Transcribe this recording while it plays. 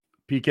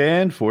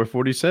PKN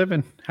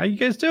 447. How you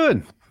guys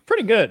doing?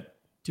 Pretty good.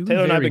 Doing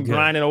Taylor and I've very been good.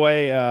 grinding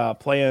away,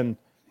 playing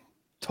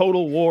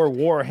Total War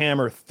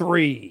Warhammer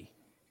 3.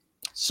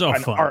 So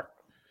fun.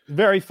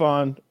 Very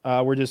fun.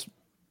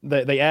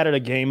 They added a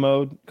game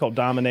mode called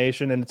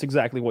Domination, and it's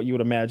exactly what you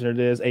would imagine it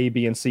is, A,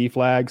 B, and C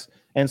flags.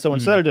 And so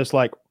instead of just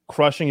like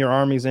crushing your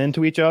armies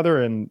into each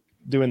other and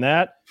doing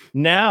that,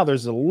 now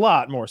there's a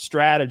lot more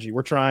strategy.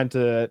 We're trying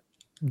to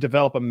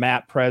develop a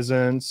map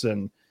presence,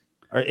 and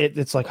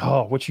it's like,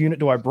 oh, which unit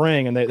do I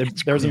bring? And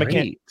there's a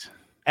mechanic.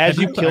 As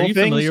you kill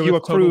things, you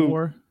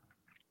accrue.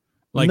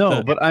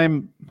 But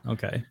I'm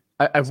okay.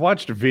 I've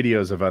watched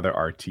videos of other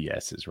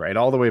RTSs, right?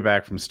 All the way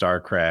back from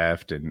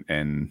StarCraft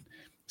and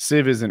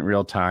Civ isn't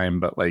real time,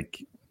 but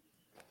like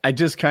I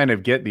just kind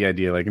of get the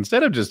idea, like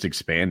instead of just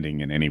expanding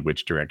in any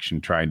which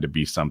direction, trying to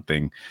be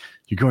something,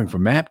 you're going for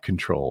map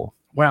control.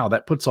 Wow,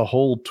 that puts a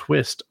whole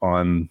twist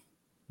on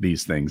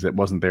these things that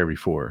wasn't there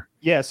before.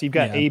 Yes, you've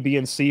got A, B,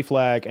 and C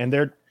flag, and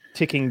they're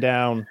ticking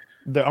down.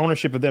 The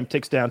ownership of them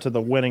ticks down to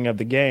the winning of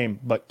the game.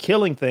 But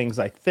killing things,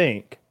 I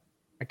think,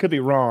 I could be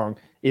wrong,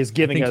 is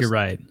giving us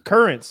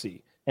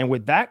currency. And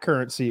with that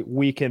currency,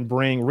 we can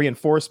bring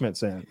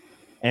reinforcements in.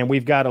 And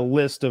we've got a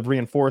list of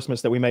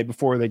reinforcements that we made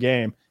before the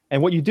game.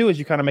 And what you do is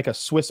you kind of make a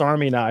Swiss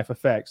Army knife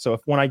effect. So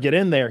when I get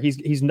in there,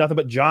 he's nothing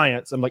but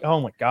giants. I'm like,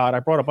 oh my God, I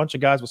brought a bunch of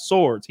guys with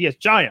swords. He has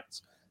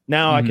giants.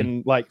 Now I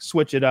can like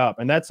switch it up.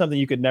 And that's something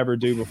you could never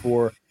do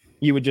before.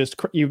 You would just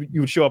you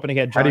would show up and he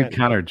had giants. How do you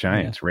counter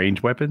giants? Yeah.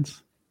 Range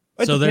weapons?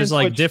 So there's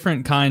like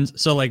different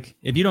kinds. So like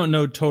if you don't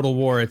know Total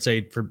War,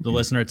 for the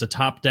listener, it's a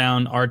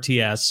top-down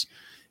RTS.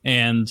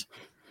 And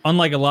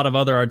unlike a lot of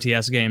other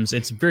RTS games,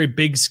 it's very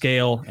big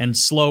scale and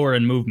slower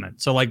in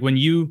movement. So like when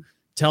you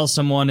tell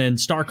someone in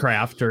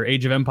StarCraft or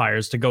Age of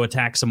Empires to go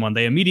attack someone,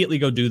 they immediately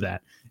go do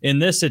that. In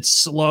this, it's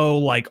slow,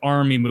 like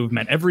army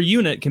movement. Every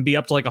unit can be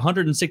up to like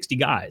 160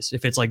 guys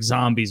if it's like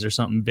zombies or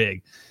something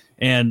big.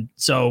 And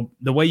so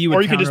the way you would,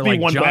 or you could just be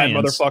like one giants,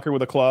 bad motherfucker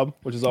with a club,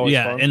 which is always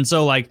fun. And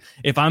so like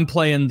if I'm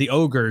playing the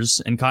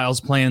ogres and Kyle's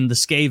playing the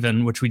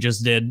Skaven, which we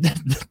just did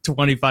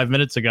 25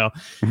 minutes ago,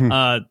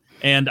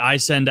 and I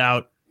send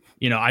out,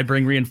 I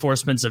bring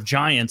reinforcements of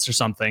giants or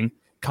something.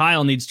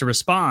 Kyle needs to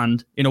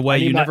respond in a way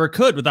you never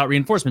could without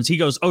reinforcements. He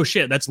goes, "Oh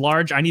shit, that's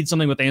large. I need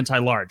something with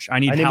anti-large. I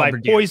need my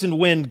poison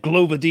wind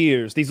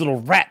globadiers, these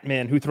little rat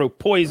men who throw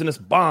poisonous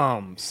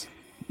bombs."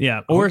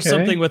 Yeah, or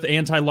something with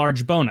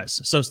anti-large bonus.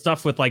 So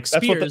stuff with like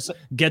spears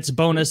gets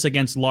bonus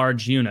against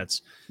large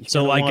units.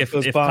 So like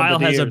if Kyle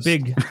has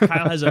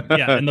a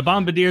and the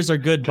bombardiers are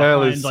good.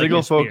 Kyle is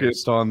single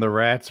focused on the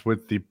rats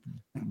with the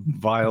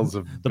vials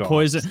of the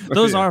poison.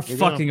 Those are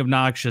fucking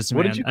obnoxious.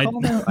 What man. did you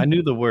call them? I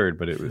knew the word,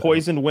 but it was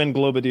poison wind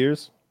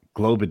globadiers.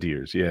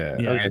 Globadiers,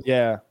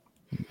 yeah.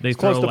 They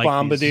close to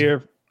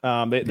bombardier.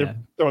 They're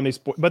throwing these,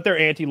 but they're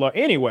anti-large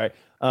anyway.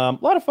 A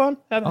lot of fun.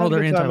 They're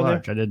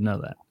anti-large. I didn't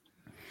know that.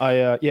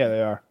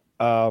 They are.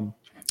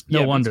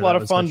 No wonder. It's a lot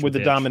of fun with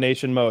the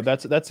domination mode.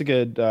 That's a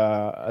good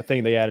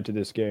thing they added to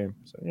this game.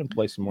 So I'm gonna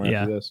play some more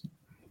after this.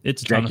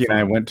 It's Jackie and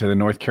I went to the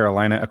North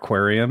Carolina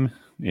Aquarium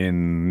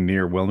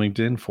near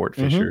Wilmington, Fort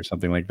Fisher, or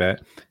something like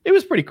that. It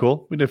was pretty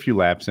cool. We did a few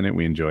laps in it.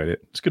 We enjoyed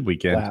it. It's a good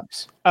weekend.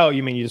 Laps. Oh,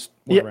 you mean you just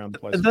went around the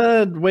place?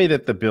 The way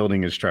that the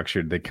building is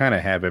structured, they kind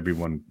of have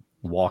everyone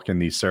walk in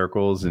these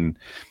circles, and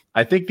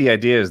I think the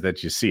idea is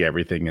that you see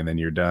everything and then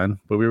you're done.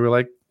 But we were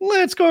like,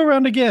 let's go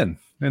around again.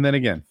 And then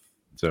again.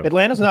 So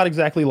Atlanta's not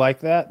exactly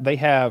like that. They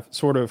have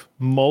sort of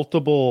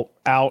multiple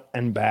out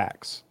and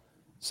backs.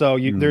 So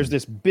there's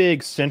this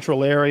big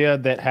central area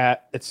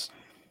that it's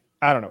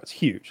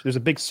huge. There's a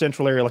big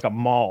central area like a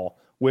mall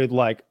with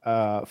like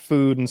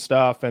food and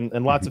stuff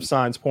and lots of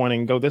signs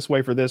pointing, go this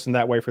way for this and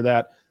that way for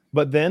that.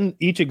 But then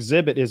each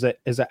exhibit is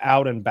a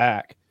out and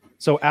back.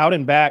 So out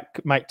and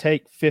back might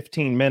take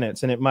 15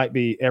 minutes and it might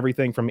be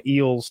everything from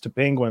eels to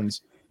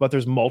penguins, but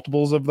there's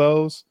multiples of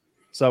those.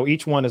 So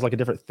each one is like a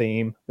different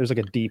theme. There's like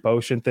a deep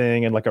ocean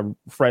thing and like a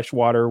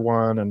freshwater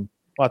one and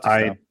lots of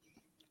stuff.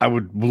 I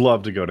would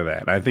love to go to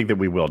that. I think that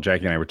we will.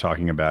 Jackie and I were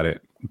talking about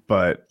it.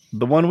 But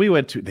the one we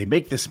went to, they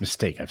make this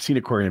mistake. I've seen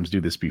aquariums do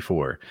this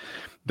before.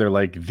 They're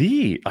like,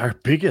 our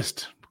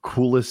biggest,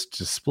 coolest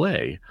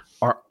display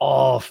are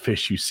all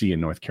fish you see in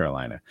North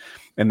Carolina.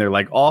 And they're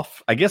like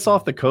off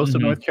the coast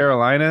of North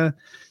Carolina,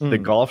 the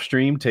Gulf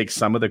Stream takes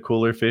some of the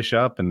cooler fish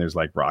up and there's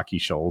like rocky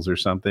shoals or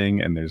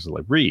something. And there's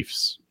like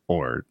reefs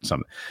or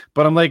something.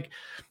 But I'm like,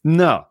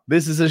 no,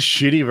 this is a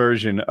shitty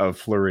version of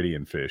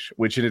Floridian fish,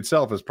 which in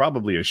itself is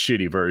probably a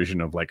shitty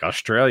version of like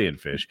Australian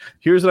fish.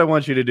 Here's what I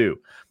want you to do.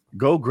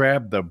 Go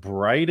grab the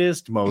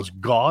brightest, most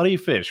gaudy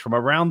fish from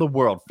around the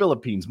world,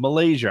 Philippines,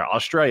 Malaysia,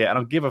 Australia. I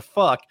don't give a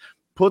fuck.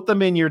 Put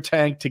them in your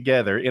tank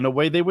together in a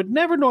way they would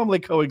never normally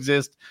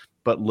coexist,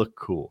 but look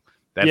cool.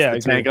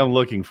 That's the tank I'm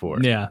looking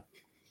for. Yeah.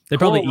 They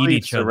probably eat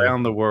each other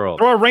around the world.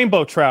 Throw a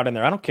rainbow trout in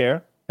there. I don't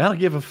care. I don't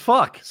give a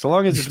fuck. So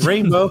long as it's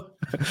rainbow.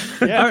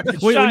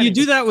 When you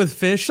do that with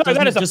fish,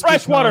 that is a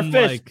freshwater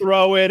fish.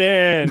 Throw it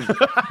in.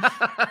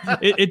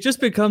 it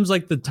just becomes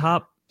like the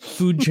top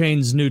food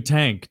chain's new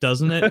tank,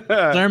 doesn't it?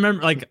 I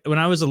remember like when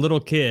I was a little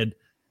kid,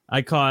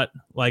 I caught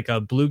like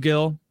a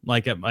bluegill,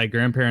 like at my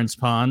grandparents'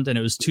 pond, and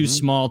it was too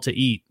small to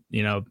eat,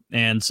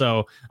 and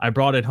so I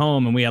brought it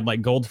home, and we had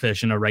like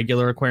goldfish in a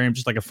regular aquarium,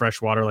 just like a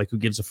freshwater, like who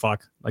gives a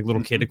fuck, like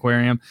little kid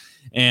aquarium,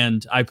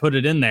 and I put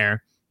it in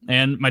there,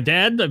 and my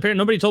dad, apparently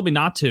nobody told me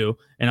not to,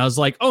 and I was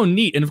like, oh,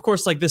 neat, and of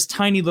course, like this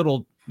tiny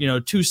little,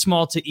 too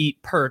small to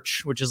eat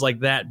perch, which is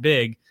like that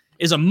big,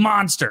 is a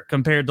monster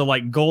compared to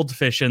like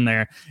goldfish in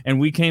there. And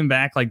we came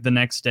back like the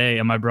next day,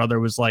 and my brother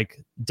was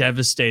like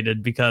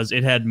devastated because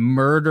it had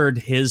murdered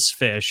his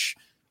fish,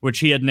 which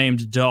he had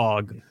named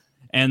Dog.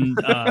 And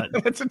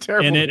that's a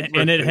terrible.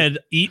 And it had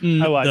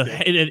eaten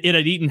it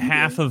had eaten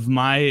half Mm-hmm. of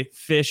my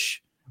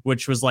fish,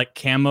 which was like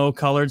camo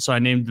colored, so I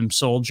named him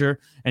Soldier.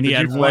 And he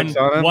had one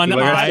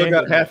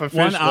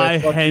eye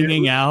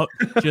hanging out,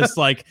 just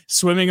like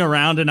swimming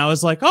around. And I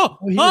was like, oh,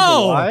 he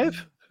was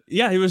alive.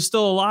 Yeah, he was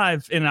still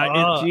alive, and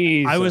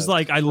I was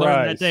like, I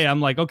learned that day.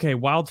 I'm like, okay,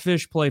 wild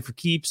fish play for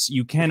keeps.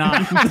 You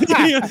cannot,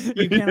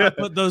 you cannot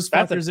put those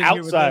fuckers in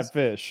here with outside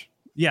fish.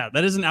 Yeah,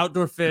 that is an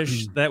outdoor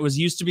fish that was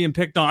used to being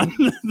picked on,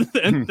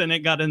 and then it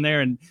got in there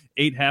and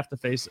ate half the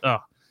face. Oh,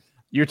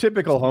 your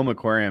typical home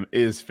aquarium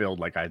is filled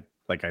like I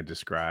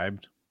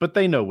described, but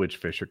they know which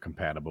fish are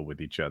compatible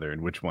with each other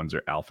and which ones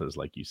are alphas,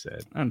 like you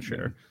said. I'm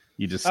sure.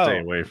 You just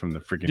stay away from the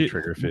freaking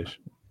trigger fish.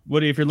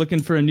 Woody, if you're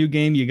looking for a new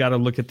game, you got to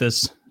look at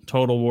this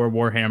Total War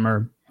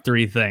Warhammer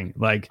 3 thing.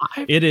 Like,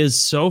 it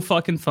is so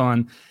fucking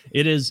fun.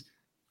 It is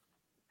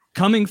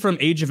coming from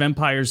Age of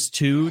Empires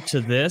 2 to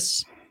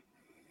this.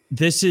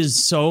 This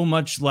is so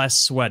much less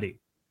sweaty.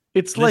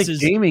 It's like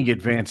gaming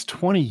advanced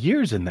 20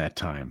 years in that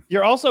time.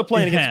 You're also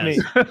playing against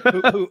me,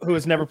 who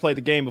has never played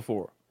the game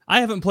before.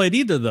 I haven't played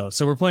either, though.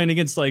 So we're playing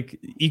against like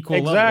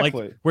equal level.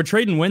 Like, we're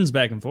trading wins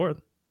back and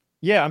forth.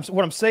 Yeah,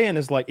 what I'm saying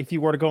is, like, if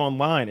you were to go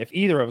online, if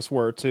either of us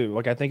were too,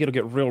 like, I think it'll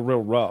get real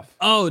rough.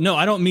 Oh no,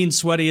 I don't mean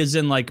sweaty as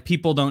in like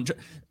people don't.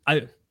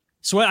 I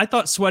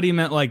thought sweaty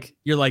meant like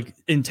you're like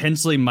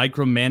intensely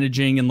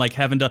micromanaging and like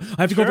having to.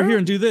 I have to go over here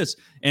and do this,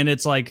 and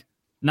it's like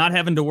not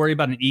having to worry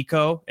about an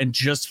eco and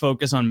just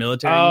focus on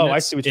military. I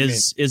see what you mean.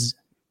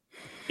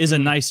 Is a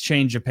nice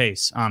change of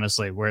pace,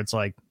 honestly, where it's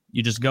like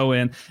you just go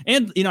in,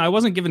 and I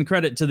wasn't giving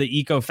credit to the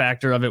eco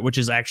factor of it, which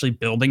is actually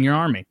building your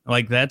army.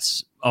 Like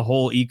that's a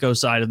whole eco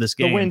side of this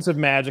game. The winds of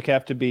magic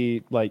have to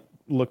be like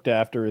looked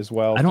after as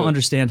well. I don't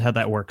understand how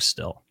that works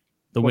still.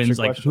 The winds,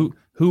 like who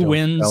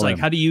wins? Like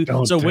how do you?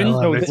 No,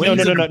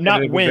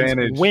 not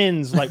wins.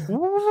 Wins like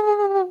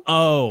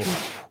oh.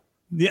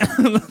 Yeah.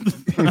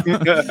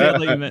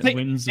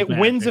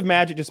 Winds of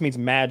magic just means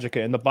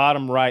magicka. In the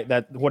bottom right,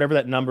 that whatever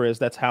that number is,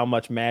 that's how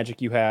much magic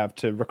you have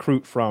to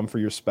recruit from for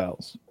your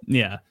spells.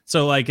 Yeah.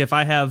 So like if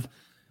I have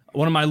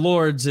one of my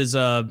lords is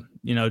a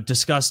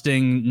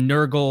disgusting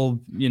Nurgle,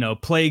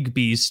 plague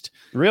beast,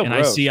 and gross.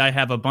 I see I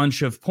have a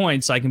bunch of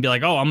points, I can be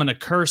like, oh, I'm going to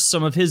curse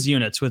some of his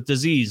units with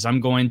disease.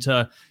 I'm going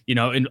to,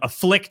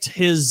 afflict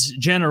his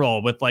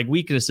general with like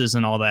weaknesses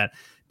and all that.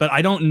 But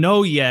I don't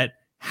know yet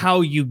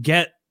how you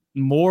get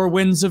more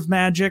winds of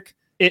magic.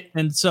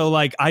 And so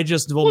like I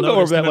just will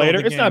go over that later.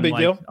 It's game, not a big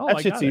like, deal. Oh,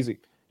 that shit's easy.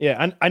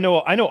 Yeah, I know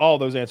all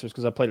those answers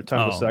because I played a ton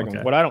of the second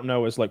one. What I don't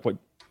know is like what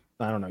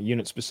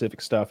unit specific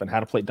stuff and how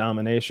to play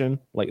domination,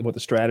 like what the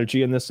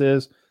strategy in this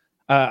is.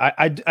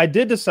 I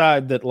did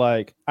decide that,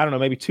 like, I don't know,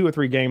 maybe 2 or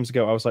 3 games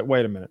ago, I was like,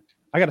 wait a minute,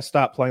 I got to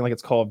stop playing like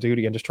it's Call of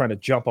Duty and just trying to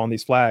jump on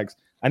these flags.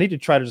 I need to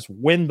try to just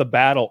win the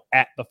battle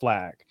at the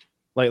flag.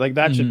 Like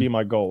that should be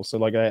my goal. So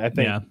like I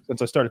think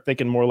since I started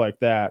thinking more like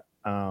that,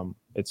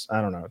 it's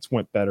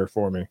went better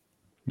for me.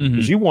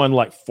 Because you won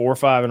like 4 or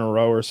 5 in a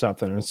row or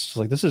something. And it's just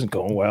like, this isn't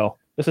going well.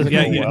 This isn't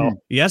going well.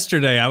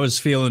 Yesterday, I was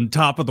feeling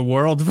top of the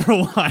world for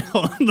a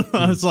while.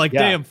 I was like,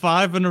 damn,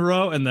 5 in a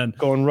row. And then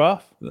going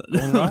rough.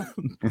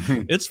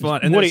 It's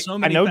fun. And there's so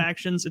many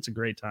factions. It's a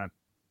great time.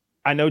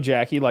 I know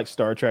Jackie likes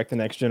Star Trek The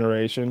Next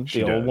Generation,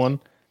 old one.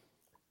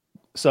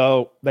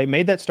 So they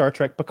made that Star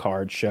Trek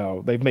Picard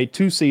show. They've made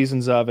 2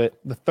 seasons of it.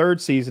 The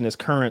 3rd season is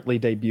currently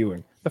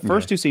debuting. The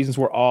first 2 seasons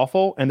were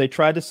awful, and they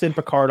tried to send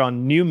Picard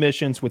on new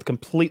missions with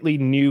completely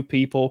new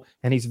people,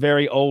 and he's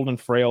very old and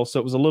frail, so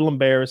it was a little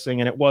embarrassing,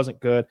 and it wasn't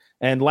good.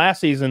 And last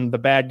season, the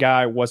bad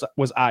guy was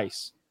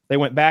ICE. They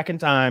went back in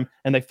time,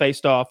 and they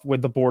faced off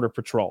with the Border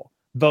Patrol.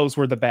 Those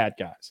were the bad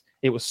guys.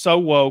 It was so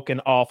woke and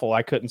awful,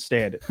 I couldn't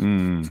stand it.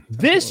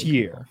 This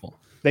year,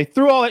 they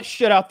threw all that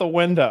shit out the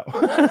window,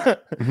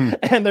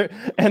 and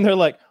they're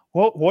like,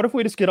 well, what if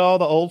we just get all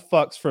the old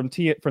fucks from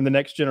The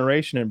Next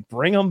Generation and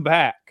bring them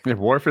back? If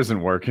Worf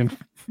isn't working.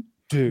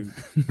 Dude,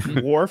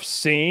 Worf's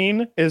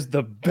scene is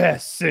the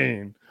best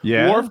scene.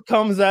 Yeah. Worf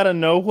comes out of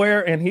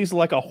nowhere and he's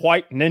like a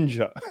white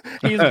ninja.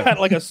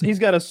 He's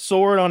got a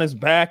sword on his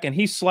back and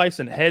he's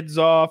slicing heads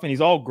off and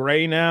he's all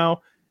gray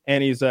now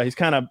and he's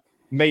kind of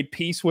made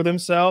peace with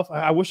himself.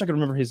 I wish I could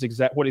remember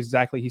what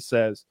exactly he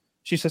says.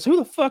 She says, "Who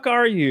the fuck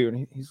are you?"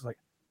 And he's like,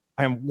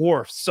 "I am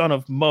Worf, son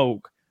of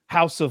Moog,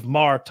 House of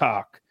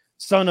Martok,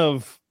 son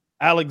of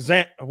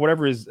Alexander,"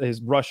 whatever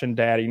his Russian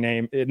daddy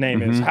name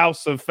is,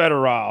 House of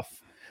Fedorov,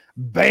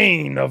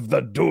 Bane of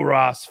the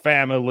Duras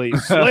family,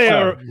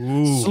 Slayer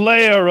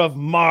of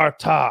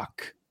Martok.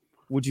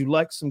 would you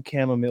like some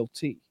chamomile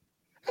tea?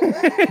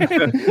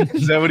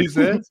 Is that what he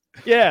says?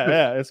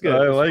 Yeah, it's good.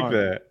 I It's like fun.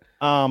 that.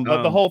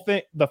 But the whole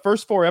thing, the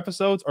first 4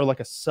 episodes are like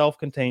a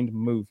self-contained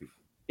movie.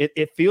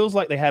 It feels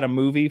like they had a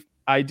movie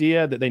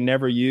idea that they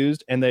never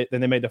used, and then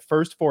they made the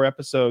first 4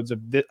 episodes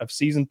of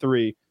season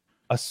 3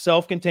 a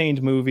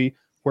self-contained movie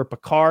where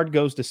Picard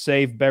goes to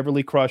save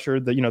Beverly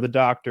Crusher, the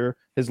doctor,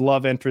 his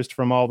love interest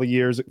from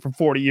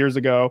 40 years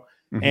ago,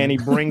 and he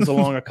brings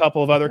along a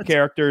couple of other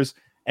characters,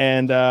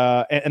 and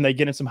they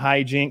get in some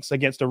hijinks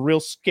against a real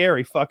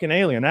scary fucking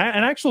alien,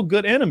 an actual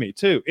good enemy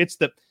too. It's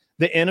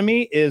the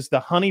enemy is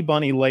the honey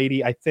bunny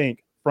lady, I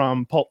think,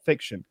 from Pulp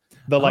Fiction.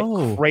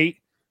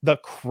 The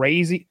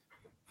crazy.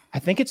 I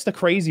think it's the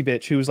crazy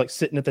bitch who was like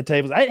sitting at the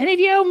table. Any of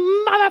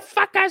you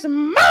motherfuckers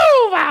move!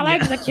 I'll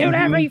execute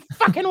every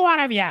fucking one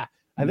of you.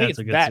 I think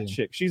it's that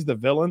chick. She's the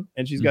villain,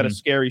 and she's got a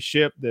scary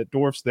ship that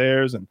dwarfs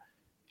theirs, and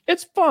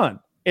it's fun.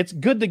 It's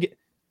good to get.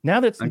 Now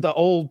that the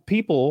old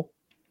people,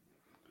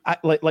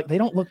 like they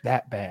don't look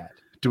that bad.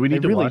 Do we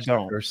need to watch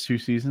the first 2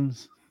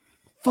 seasons?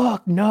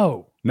 Fuck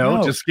no.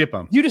 No, just skip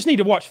them. You just need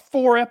to watch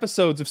 4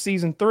 episodes of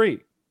season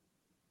 3.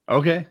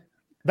 Okay.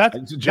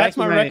 That's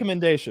my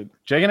recommendation.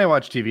 Jake and I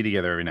watch TV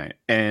together every night,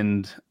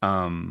 and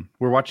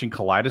we're watching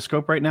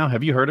Kaleidoscope right now.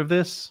 Have you heard of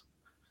this?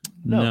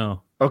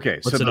 No.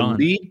 Okay, so the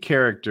lead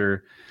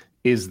character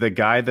is the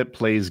guy that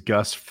plays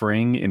Gus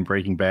Fring in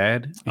Breaking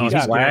Bad.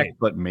 He's black,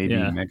 but maybe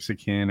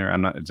Mexican, or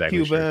I'm not exactly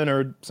Cuban sure.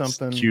 or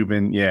something.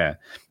 Cuban, yeah.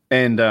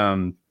 And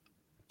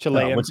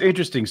Chilean. What's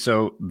interesting,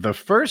 so the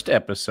first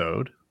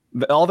episode,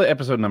 all the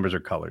episode numbers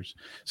are colors.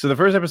 So the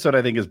first episode,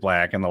 I think, is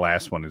black, and the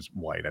last one is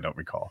white. I don't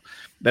recall.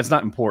 That's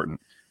not important.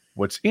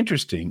 What's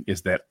interesting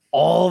is that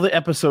all the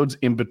episodes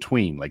in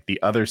between, like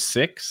the other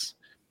 6,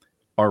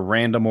 are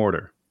random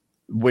order.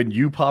 When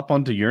you pop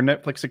onto your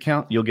Netflix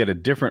account, you'll get a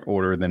different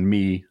order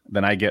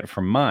than I get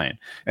from mine.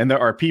 And there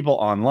are people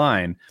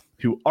online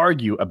who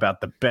argue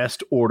about the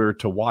best order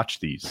to watch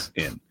these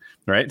in.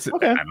 Right? So,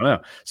 okay. I don't know.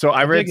 So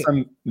I read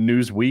some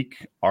Newsweek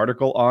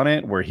article on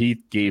it where he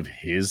gave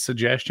his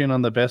suggestion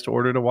on the best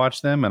order to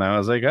watch them. And I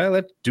was like,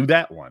 let's do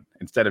that one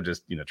instead of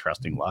just,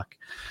 trusting luck.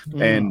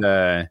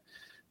 And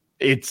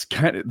it's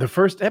kind of the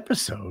first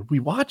episode. We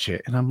watch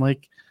it and I'm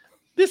like,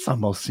 this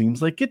almost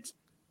seems like it's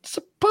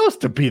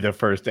supposed to be the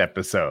first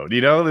episode.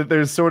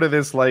 There's sort of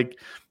this like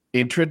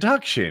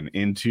introduction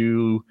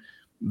into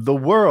the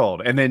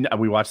world. And then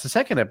we watch the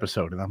second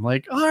episode and I'm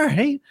like, all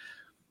right.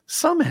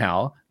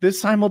 Somehow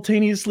this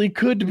simultaneously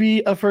could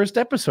be a first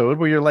episode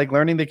where you're like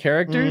learning the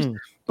characters,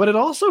 but it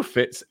also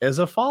fits as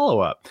a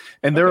follow-up.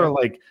 And there are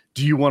like,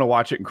 do you want to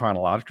watch it in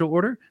chronological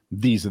order?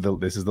 This is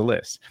the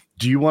list.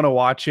 Do you want to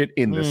watch it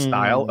in the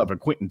style of a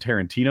Quentin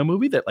Tarantino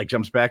movie that like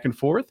jumps back and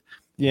forth?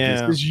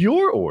 Yeah. This is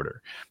your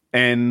order.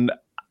 And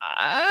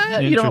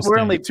we're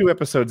only 2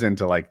 episodes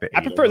into like the.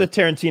 I prefer the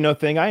Tarantino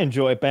thing. I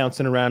enjoy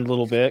bouncing around a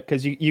little bit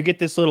because you get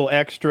this little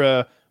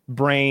extra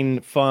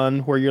brain fun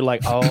where you're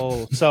like,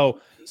 oh,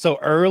 so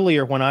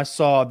earlier when I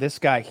saw this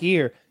guy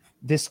here,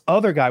 this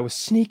other guy was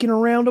sneaking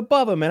around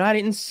above him and I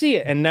didn't see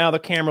it. And now the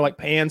camera like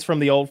pans from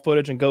the old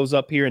footage and goes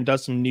up here and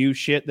does some new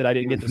shit that I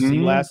didn't get to see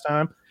last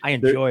time. I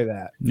enjoy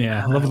that.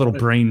 Yeah, I love a little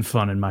brain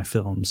fun in my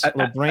films.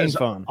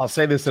 Fun. I'll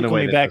say this in a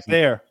way that back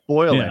there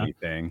spoil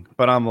anything,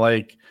 but I'm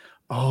like,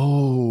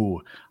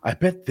 oh, I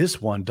bet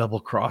this one double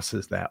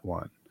crosses that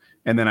one.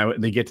 And then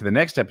they get to the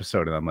next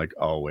episode and I'm like,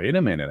 oh, wait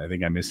a minute. I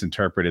think I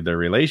misinterpreted their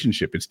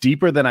relationship. It's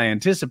deeper than I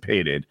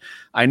anticipated.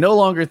 I no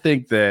longer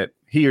think that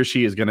he or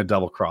she is going to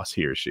double cross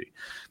he or she.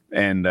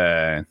 And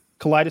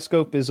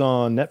Kaleidoscope is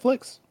on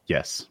Netflix?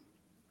 Yes.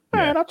 All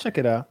right, I'll check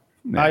it out.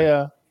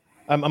 Yeah.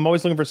 I'm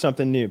always looking for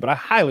something new, but I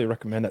highly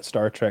recommend that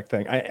Star Trek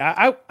thing.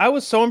 I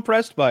was so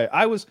impressed by it.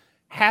 I was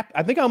happy.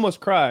 I think I almost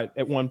cried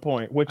at one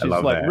point, which is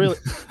like really,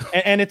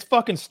 and it's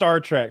fucking Star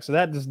Trek, so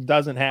that just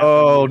doesn't happen.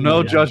 Oh,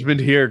 no judgment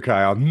here,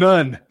 Kyle.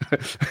 None.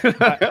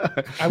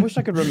 I wish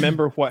I could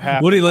remember what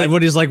happened.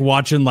 What he's like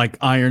watching like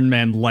Iron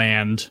Man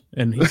land,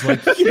 and he's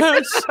like,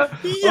 yes.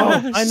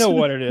 Oh, I know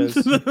what it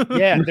is.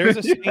 Yeah, there's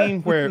a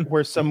scene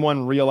where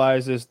someone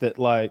realizes that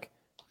like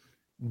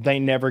they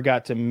never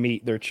got to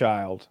meet their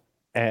child,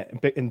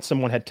 and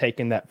someone had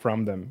taken that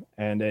from them,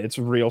 and it's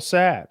real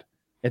sad.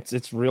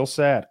 It's real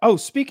sad. Oh,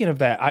 speaking of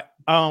that,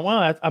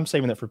 I'm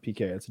saving that for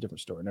PK. It's a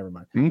different story. Never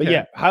mind. Okay. But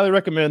yeah, highly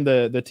recommend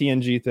the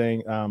TNG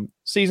thing.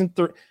 Season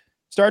 3,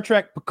 Star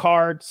Trek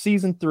Picard,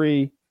 season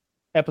 3,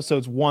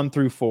 episodes 1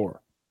 through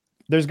 4.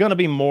 There's gonna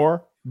be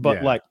more,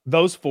 but like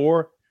those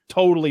 4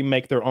 totally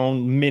make their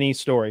own mini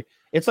story.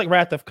 It's like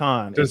Wrath of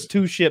Khan. It's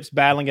 2 ships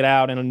battling it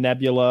out in a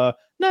nebula.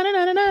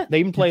 No. They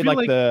even played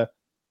like the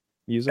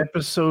music.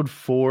 Episode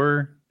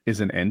 4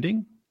 is an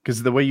ending.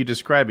 Because the way you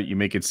describe it, you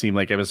make it seem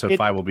like episode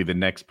 5 will be the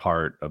next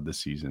part of the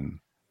season.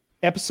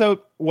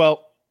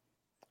 Well,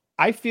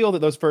 I feel that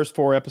those first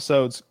 4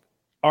 episodes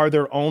are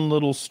their own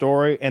little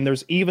story, and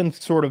there's even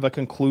sort of a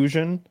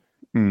conclusion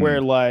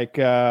where, like,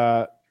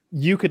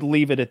 you could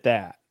leave it at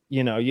that,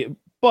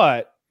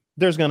 but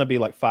there's going to be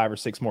like 5 or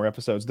 6 more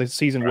episodes. The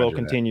season will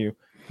continue.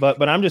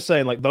 But I'm just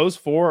saying, like those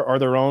four are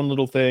their own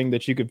little thing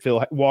that you could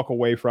walk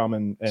away from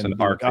and It's an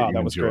be arc like,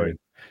 that was enjoyed. great.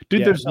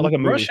 Dude, Yeah, there's like a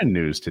movie. Russian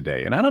news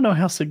today, and I don't know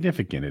how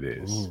significant it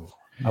is. Ooh,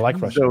 I like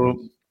Russian. So,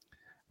 news.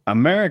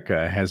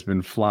 America has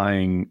been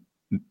flying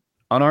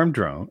unarmed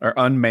drone or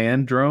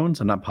unmanned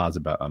drones. I'm not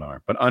positive about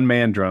unarmed, but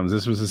unmanned drones.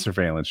 This was a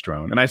surveillance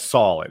drone, and I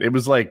saw it. It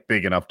was like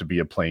big enough to be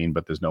a plane,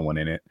 but there's no one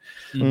in it.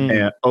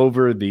 And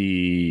over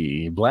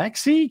the Black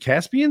Sea,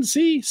 Caspian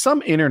Sea,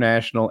 some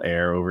international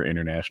air over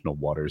international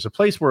waters, a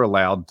place we're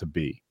allowed to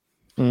be.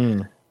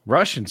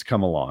 Russians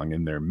come along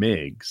in their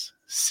MiGs,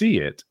 see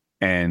it,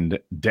 and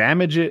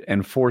damage it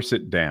and force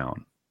it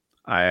down.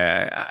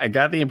 I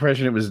got the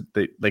impression it was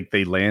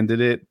they landed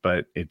it,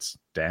 but it's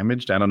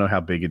damaged. I don't know how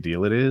big a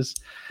deal it is.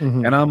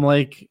 And I'm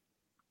like,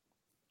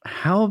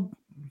 how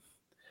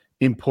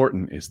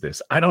important is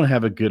this? I don't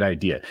have a good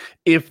idea.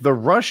 If the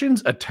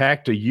Russians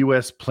attacked a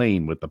U.S.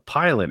 plane with the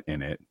pilot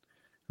in it,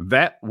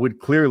 that would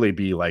clearly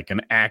be like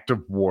an act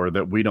of war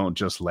that we don't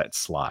just let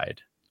slide.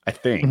 I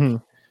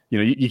think. You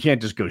know, you can't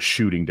just go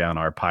shooting down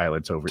our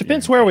pilots over.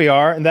 Depends where we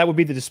are, and that would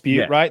be the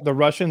dispute, right? The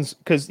Russians,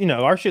 because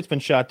our shit's been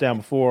shot down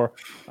before.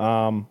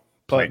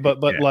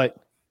 But like,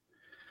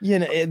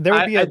 there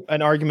would be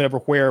an argument over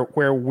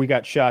where we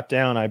got shot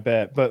down. I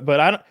bet, but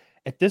I don't.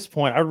 At this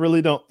point, I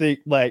really don't think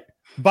like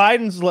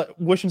Biden's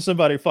wishing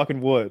somebody fucking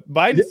would.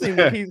 Biden seems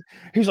like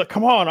he's like,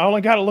 come on, I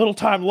only got a little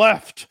time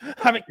left. I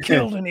haven't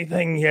killed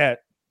anything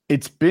yet.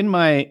 It's been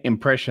my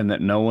impression that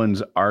no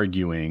one's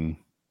arguing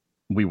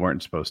we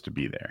weren't supposed to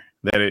be there.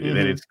 That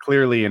it's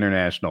clearly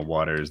international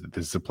waters, that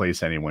this is a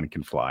place anyone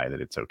can fly, that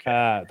it's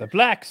okay. The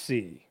Black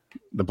Sea.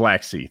 The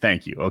Black Sea.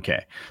 Thank you.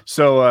 Okay.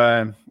 So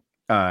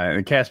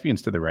the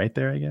Caspian's to the right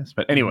there, I guess.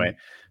 But anyway,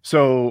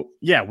 so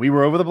yeah, we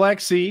were over the Black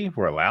Sea.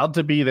 We're allowed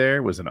to be there.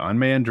 It was an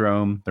unmanned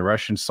drone. The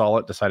Russians saw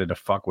it, decided to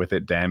fuck with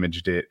it,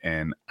 damaged it.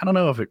 And I don't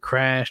know if it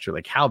crashed or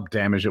like how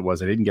damaged it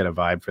was. I didn't get a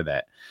vibe for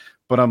that.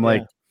 But I'm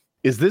like,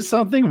 is this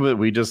something that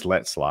we just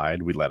let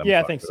slide? We let them.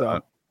 Yeah, I think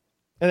so.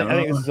 I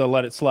think this is a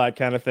let it slide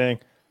kind of thing.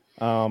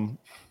 What are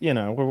you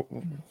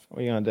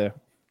gonna do?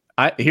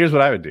 Here's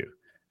what I would do.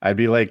 I'd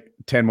be like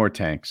 10 more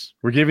tanks.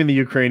 We're giving the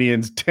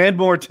Ukrainians 10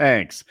 more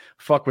tanks.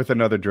 Fuck with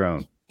another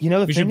drone.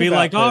 We should be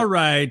like, all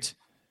right,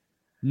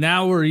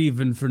 now we're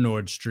even for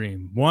Nord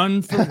Stream.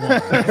 1 for 1.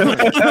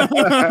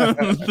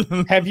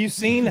 Have you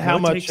seen how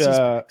much?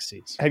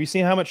 Have you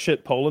seen how much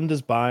shit Poland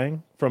is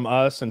buying from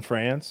us and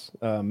France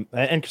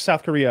and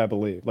South Korea? I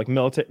believe, like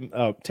military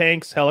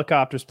tanks,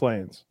 helicopters,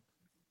 planes.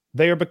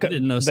 They are because I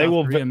didn't know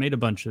South Korea made a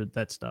bunch of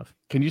that stuff.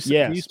 Can you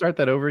start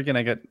that over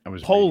again?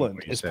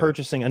 Poland is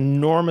purchasing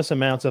enormous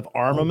amounts of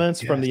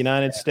armaments from the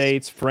United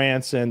States,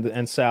 France,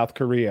 and South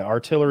Korea.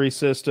 Artillery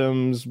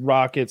systems,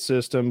 rocket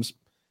systems,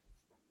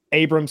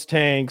 Abrams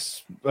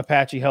tanks,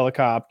 Apache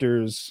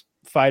helicopters,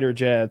 fighter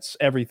jets,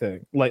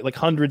 everything. Like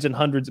hundreds and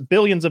hundreds,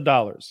 billions and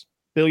billions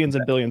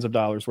of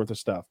dollars worth of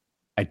stuff.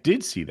 I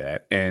did see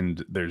that,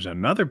 and there's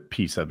another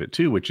piece of it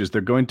too, which is they're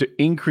going to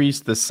increase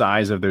the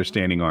size of their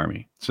standing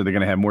army. So they're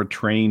going to have more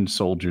trained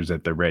soldiers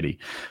at the ready.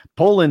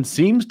 Poland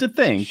seems to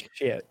think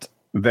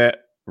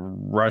that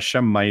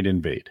Russia might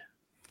invade.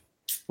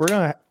 We're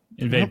going to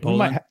invade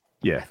Poland?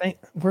 Yeah. I think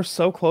we're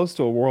so close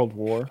to a world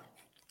war.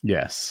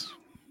 Yes.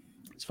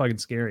 It's fucking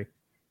scary.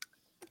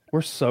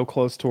 We're so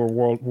close to a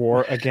world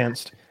war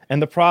against... And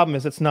the problem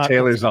is, it's not.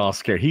 Taylor's all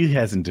scared. He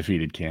hasn't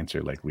defeated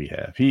cancer like we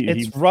have.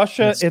 It's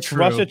Russia. It's true.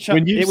 Russia.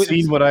 When you've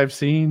seen what I've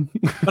seen,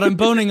 but I'm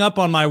boning up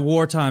on my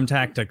wartime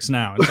tactics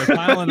now. It's like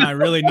Kyle and I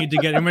really need to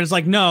get. I mean, it's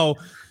like no,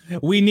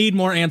 we need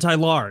more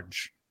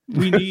anti-large.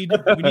 We need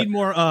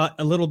more a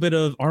little bit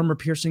of armor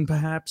piercing,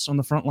 perhaps on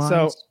the front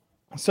lines.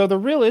 So the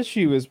real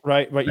issue is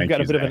right. You've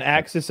got a bit of an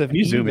axis of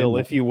evil,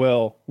 if you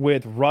will,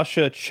 with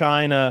Russia,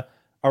 China,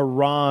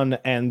 Iran,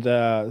 and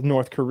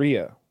North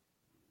Korea.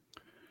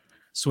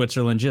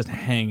 Switzerland just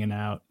hanging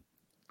out.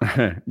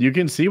 You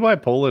can see why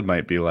Poland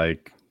might be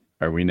like,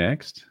 are we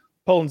next?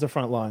 Poland's the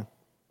front line.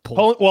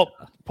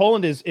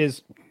 Poland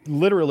is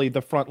literally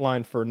the front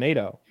line for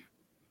NATO.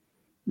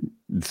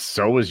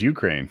 So is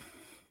Ukraine.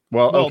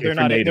 Well, okay, they're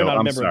not, NATO. they're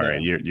not I'm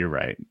sorry. You're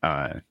right.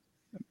 I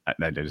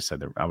just said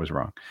that I was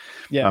wrong.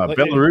 Yeah,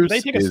 Belarus.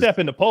 They take a step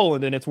into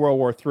Poland and it's World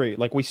War III.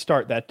 Like we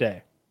start that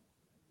day.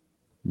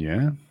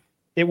 Yeah.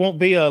 It won't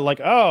be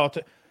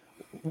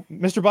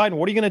Mr. Biden,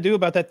 what are you going to do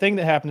about that thing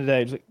that happened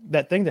today? Like,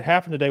 that thing that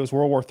happened today was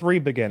World War III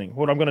beginning.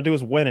 What I'm going to do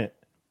is win it.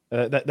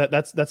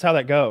 That's how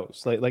that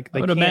goes. Like I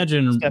would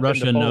imagine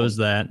Russia knows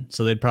that,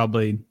 so they'd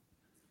probably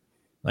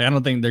I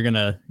don't think they're going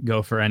to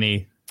go for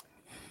any.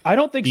 I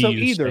don't think EU so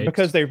either, states.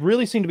 because they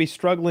really seem to be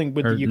struggling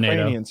with the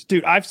Ukrainians. NATO.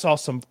 Dude, I saw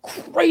some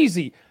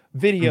crazy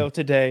video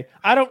today.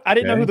 I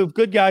didn't know who the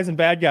good guys and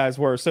bad guys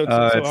were. So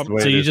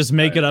you just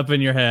make it up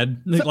in your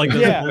head, like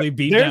those fully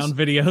beat down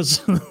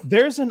videos.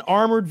 There's an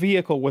armored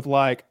vehicle with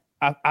like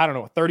I don't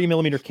know, a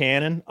 30mm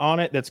cannon on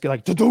it that's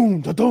like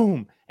da-doom,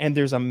 da-doom, and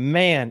there's a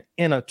man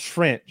in a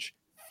trench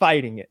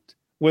fighting it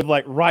with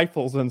like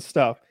rifles and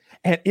stuff.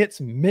 and it's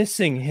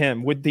missing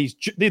him with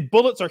the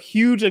bullets are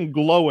huge and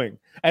glowing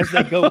as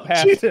they go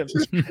past him.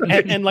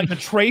 And like the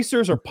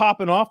tracers are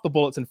popping off the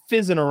bullets and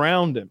fizzing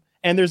around him.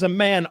 And there's a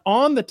man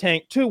on the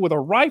tank too with a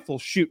rifle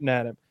shooting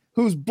at him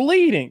who's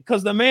bleeding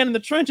because the man in the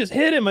trenches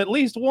hit him at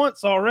least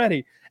once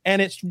already.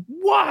 And it's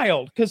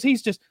wild because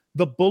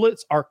the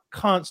bullets are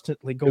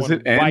constantly going. Does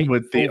it end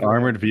with the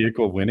armored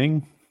vehicle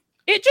winning?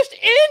 It just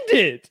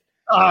ended.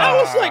 I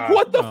was like,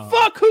 what the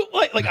fuck? Who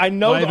like I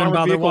know the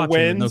armored vehicle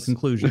wins. No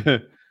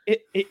conclusion.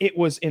 It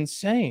was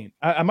insane.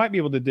 I might be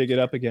able to dig it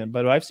up again,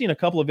 but I've seen a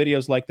couple of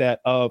videos like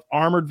that of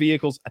armored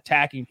vehicles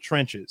attacking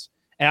trenches.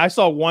 And I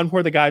saw one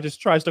where the guy just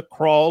tries to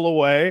crawl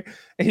away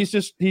and he's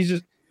just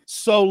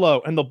so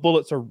low and the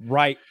bullets are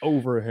right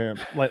over him.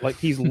 Like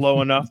he's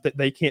low enough that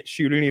they can't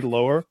shoot any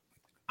lower.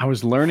 I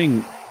was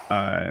learning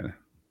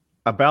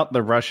about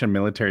the Russian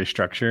military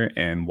structure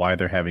and why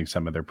they're having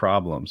some of their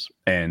problems.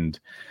 And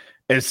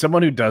as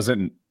someone who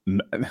doesn't,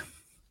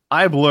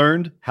 I've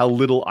learned how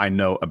little I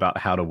know about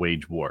how to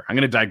wage war. I'm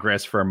going to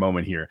digress for a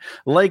moment here.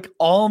 Like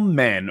all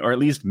men, or at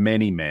least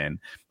many men,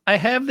 I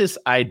have this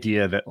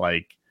idea that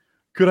like,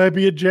 could I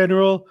be a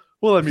general?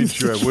 Well, I mean,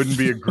 sure, I wouldn't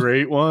be a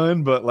great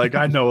one, but like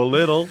I know a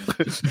little.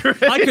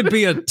 Right? I could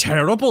be a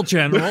terrible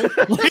general.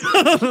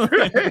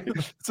 Right?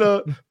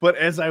 So, but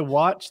as I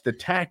watch the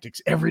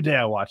tactics, every day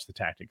I watch the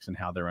tactics and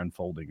how they're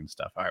unfolding and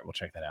stuff. All right, we'll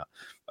check that out.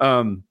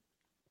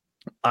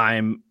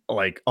 I'm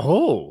like,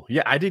 oh,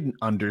 yeah, I didn't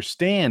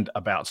understand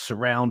about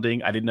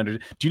surrounding. I didn't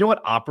understand. Do you know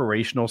what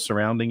operational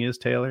surrounding is,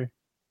 Taylor?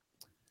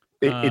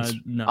 It's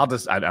no.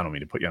 I don't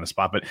mean to put you on the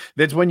spot, but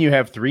that's when you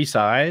have three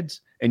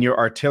sides and your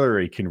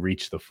artillery can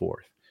reach the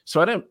fourth. So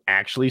I don't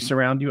actually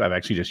surround you. I've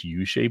actually just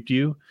U-shaped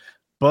you,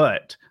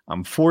 but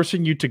I'm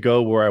forcing you to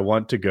go where I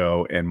want to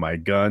go. And my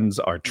guns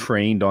are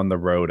trained on the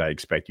road I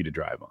expect you to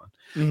drive on.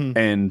 Mm-hmm.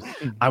 And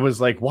I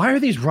was like, why are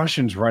these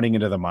Russians running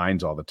into the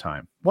mines all the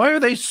time? Why are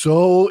they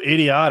so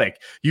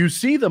idiotic? You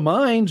see the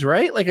mines,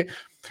 right? Like,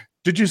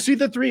 did you see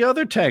the 3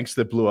 other tanks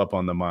that blew up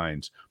on the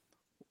mines?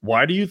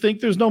 Why do you think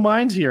there's no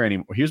mines here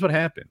anymore? Here's what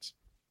happens.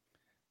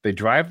 They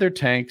drive their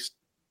tanks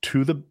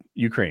to the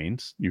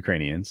Ukrainians,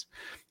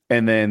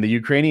 and then the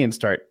Ukrainians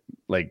start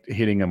like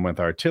hitting them with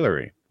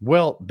artillery.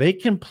 Well, they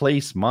can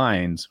place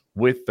mines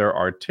with their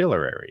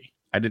artillery.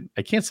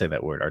 I can't say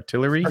that word.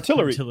 Artillery,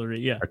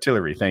 yeah.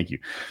 Artillery. Thank you.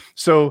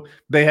 So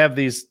they have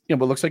these,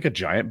 what looks like a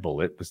giant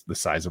bullet, the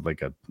size of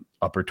like a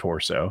upper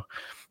torso,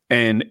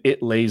 and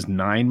it lays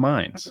 9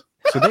 mines.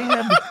 So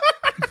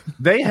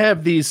they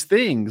have these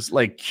things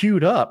like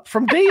queued up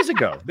from days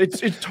ago.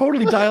 It's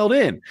totally dialed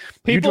in.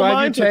 People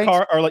mines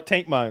are like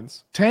tank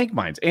mines. Tank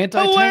mines,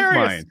 anti-tank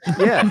mines.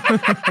 Yeah.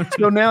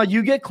 So now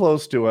you get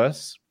close to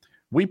us.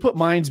 We put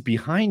mines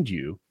behind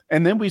you.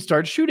 And then we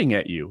start shooting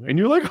at you. And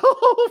you're like,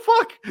 oh,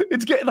 fuck.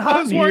 It's getting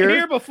hot here. Weren't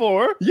here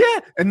before. Yeah.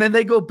 And then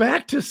they go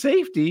back to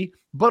safety.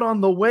 But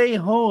on the way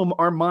home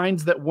are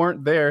mines that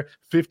weren't there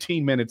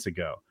 15 minutes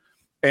ago.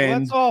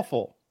 And that's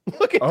awful.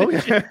 Look at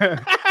this shit.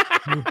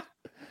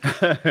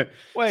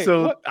 Wait,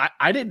 so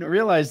I didn't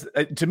realize.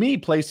 To me,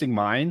 placing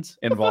mines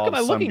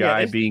involves some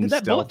guy being did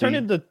that stealthy. Bullet turn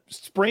into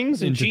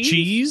springs and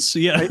cheese?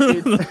 Yeah.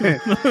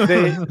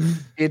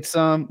 It's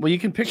well, you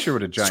can picture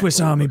what a giant Swiss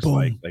Army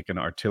bullet like an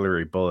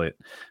artillery bullet.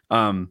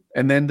 And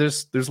then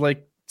there's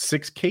like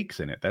 6 cakes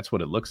in it. That's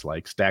what it looks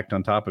like, stacked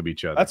on top of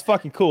each other. That's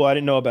fucking cool. I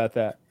didn't know about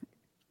that.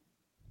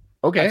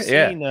 Okay,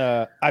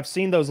 I've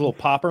seen those little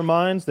popper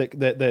mines that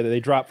they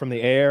drop from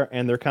the air,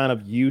 and they're kind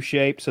of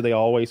U-shaped, so they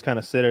always kind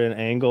of sit at an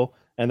angle.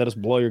 And they'll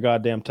just blow your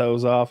goddamn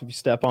toes off if you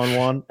step on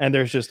one. And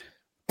there's just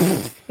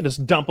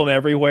dump them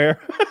everywhere.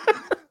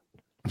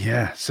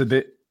 Yeah. So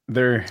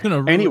they're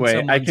gonna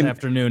ruin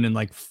afternoon in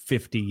like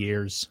 50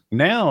 years.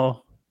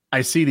 Now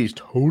I see these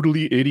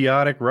totally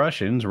idiotic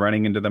Russians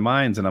running into the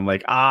mines, and I'm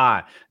like,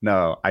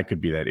 no, I could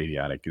be that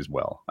idiotic as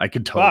well. I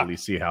could totally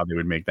see how they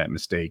would make that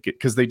mistake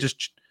because they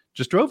just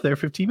drove there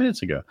 15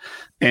 minutes ago,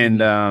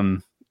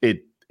 and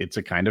it's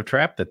a kind of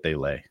trap that they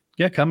lay.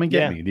 Yeah, come and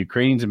get me. The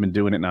Ukrainians have been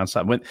doing it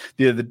nonstop. When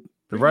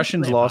the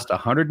Russians lost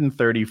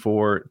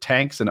 134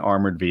 tanks and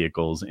armored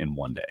vehicles in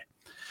one day.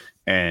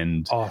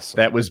 And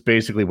that was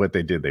basically what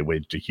they did. They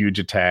waged a huge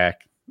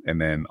attack. And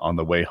then on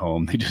the way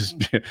home, they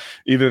just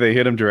either they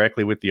hit them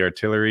directly with the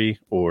artillery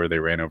or they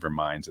ran over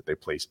mines that they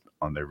placed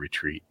on their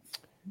retreat.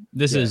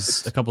 This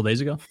is a couple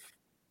days ago?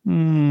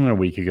 A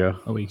week ago.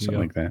 Something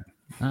like that.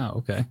 Oh,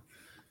 okay.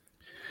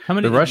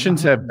 The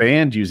Russians have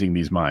banned using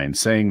these mines,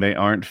 saying they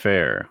aren't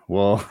fair.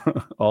 Well,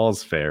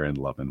 all's fair in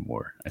love and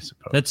war, I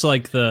suppose. That's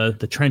like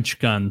the trench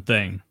gun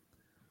thing,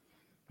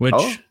 which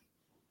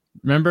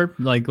remember,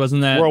 like,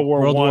 wasn't that World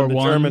War I? The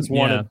Germans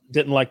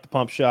didn't like the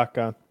pump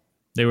shotgun.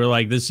 They were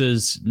like, this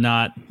is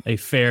not a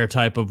fair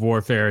type of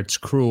warfare. It's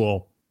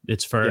cruel.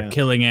 It's for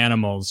killing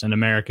animals. And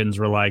Americans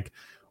were like,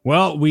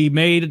 well, we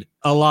made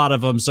a lot of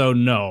them, so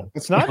no.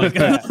 It's not like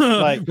that.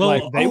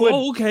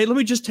 Okay, let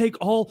me just take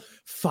all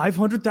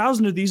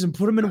 500,000 of these and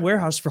put them in a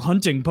warehouse for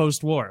hunting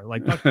post-war.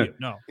 Like, fuck you,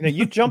 no.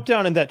 You jump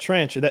down in that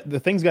trench. The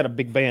thing's got a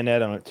big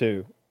bayonet on it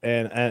too.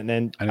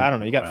 and I don't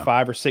know, you got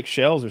 5 or 6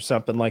 shells or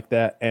something like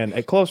that, and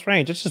at close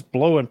range, it's just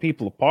blowing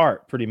people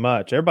apart pretty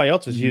much. Everybody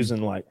else is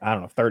using like, I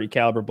don't know, 30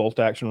 caliber bolt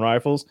action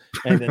rifles,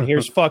 and then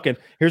here's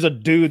a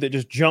dude that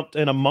just jumped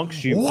in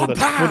amongst you with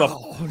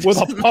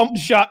a pump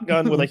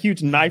shotgun with a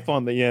huge knife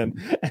on the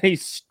end, and he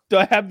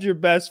stabbed your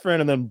best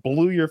friend and then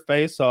blew your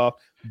face off,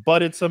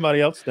 butted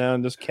somebody else down,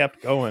 and just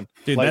kept going.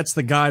 Dude, that's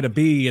the guy to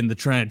be in the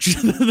trench.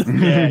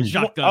 Yeah,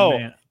 shotgun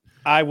man.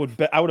 I would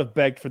have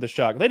begged for the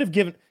shotgun. They'd have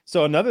given.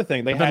 So another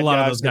thing, they had a lot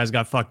of those guys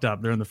got fucked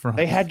up. They're in the front.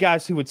 They had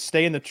guys who would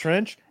stay in the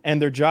trench, and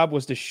their job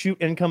was to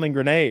shoot incoming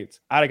grenades.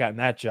 I'd have gotten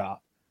that job.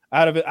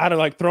 I'd have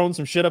like thrown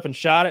some shit up and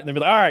shot it, and they'd be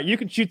like, "All right, you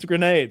can shoot the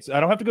grenades. I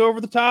don't have to go over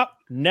the top."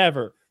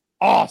 Never.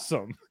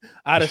 Awesome.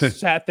 I'd have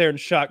sat there and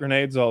shot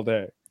grenades all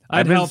day.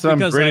 I'd help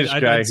because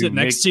I'd sit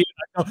next to you.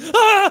 And I'd go,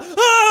 ah!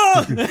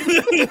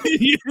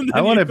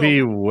 I want to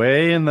be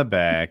way in the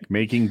back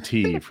making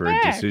tea for a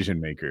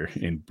decision maker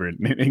in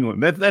Britain, in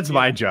England. That's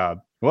my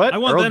job. What? I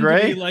want Earl them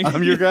Grey? to be like,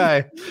 I'm your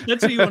guy.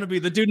 That's who you want to be.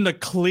 The dude in a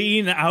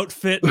clean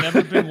outfit,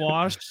 never been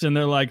washed, and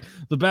they're like,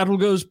 "The battle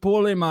goes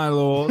poorly, my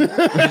lord." You're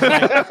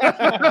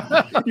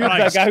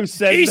that guy who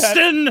said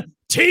Easton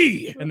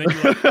tea, and then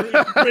you're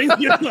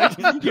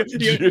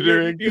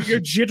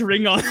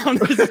jittering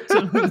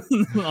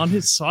on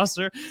his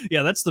saucer.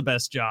 Yeah, that's the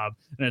best job.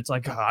 And it's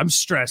like, I'm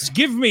stressed.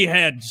 Give me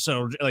head.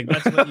 So like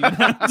that's what you'd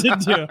have to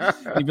do.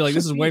 You'd be like,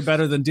 this is way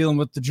better than dealing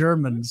with the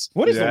Germans.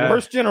 What is the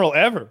worst general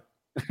ever?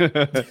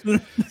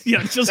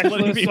 Yeah, just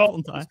letting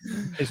people die.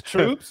 His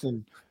troops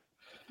and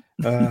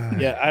they're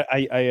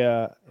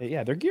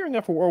gearing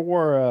up for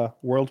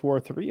World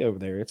War III over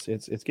there. It's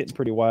getting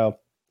pretty wild.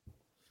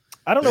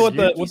 I don't know what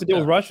the deal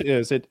with Russia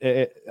is.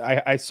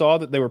 I saw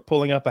that they were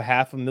pulling up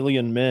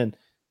 500,000 men.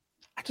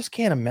 I just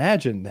can't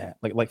imagine that.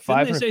 Like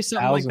 500,000. Didn't they say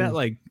something like that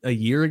like a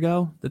year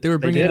ago that they were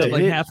bringing up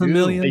like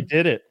 500,000? They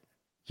did it.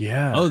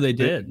 Yeah. Oh, they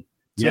did.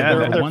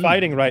 So they're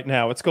fighting right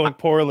now. It's going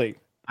poorly.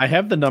 I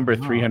have the number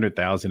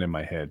 300,000 in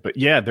my head, but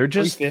yeah, they're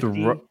just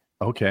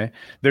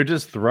they're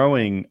just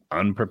throwing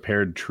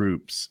unprepared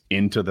troops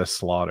into the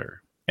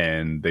slaughter,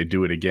 and they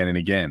do it again and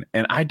again.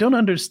 And I don't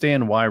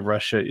understand why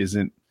Russia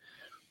isn't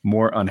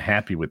more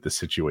unhappy with the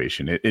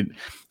situation.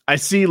 I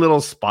see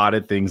little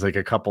spotted things like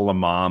a couple of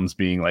moms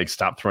being like,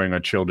 "Stop throwing our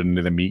children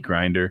into the meat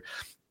grinder,"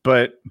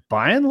 but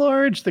by and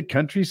large, the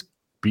country's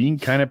being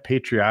kind of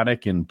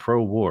patriotic and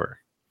pro-war.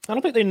 I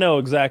don't think they know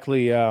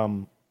exactly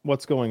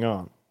what's going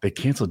on. They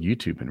canceled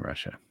YouTube in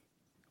Russia.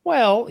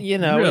 Well, really?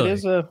 It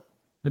is I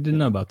didn't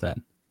know about that.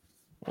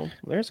 Well,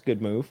 there's a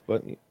good move,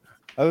 but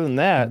other than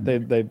that,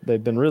 they've been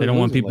really. They don't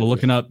want people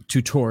looking up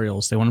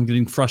tutorials. They want them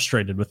getting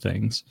frustrated with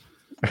things.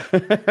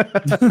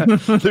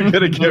 They're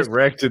gonna get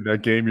wrecked in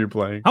that game you're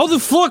playing. How the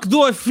fuck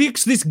do I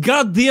fix this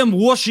goddamn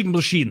washing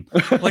machine?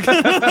 Like,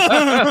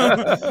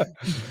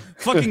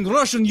 fucking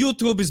Russian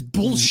YouTube is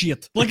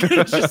bullshit. Like,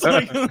 it's just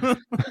like.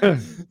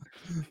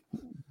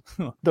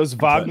 Those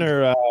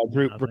Wagner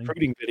group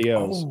recruiting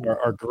videos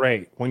are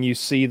great. When you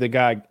see the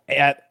guy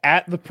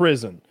at the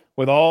prison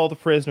with all the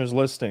prisoners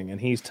listening,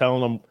 and he's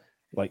telling them,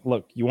 like,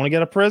 look, you want to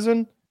get a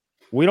prison?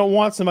 We don't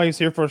want somebody who's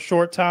here for a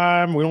short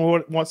time. We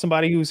don't want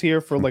somebody who's here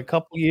for like a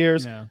couple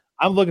years. Yeah.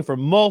 I'm looking for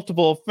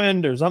multiple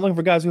offenders. I'm looking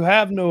for guys who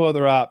have no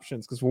other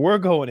options because where we're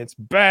going, it's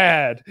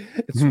bad.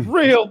 It's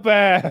real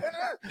bad.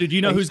 Dude,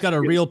 you know who's got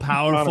a real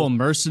powerful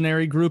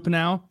mercenary group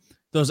now?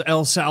 Those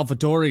El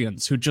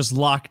Salvadorians who just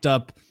locked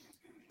up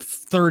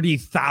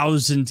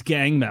 30,000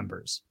 gang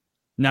members.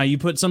 Now you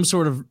put some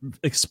sort of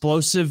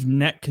explosive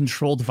net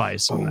control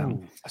device on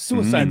them,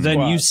 and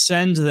then you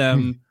send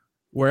them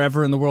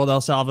wherever in the world El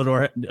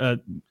Salvador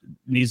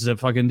needs to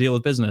fucking deal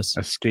with business.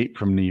 Escape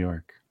from New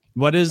York.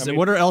 What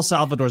are El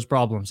Salvador's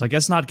problems? I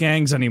guess not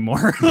gangs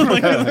anymore.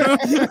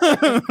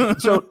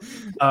 So,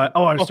 I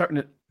was starting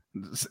to.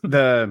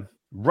 The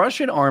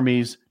Russian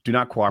armies do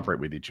not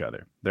cooperate with each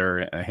other. There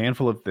are a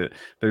handful of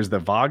there's the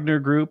Wagner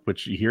group,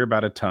 which you hear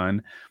about a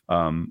ton.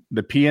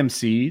 The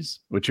PMCs,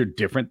 which are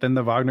different than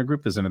the Wagner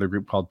group. There's another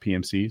group called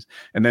PMCs.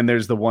 And then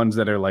there's the ones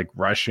that are like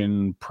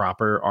Russian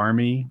proper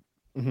army.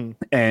 Mm-hmm.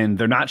 And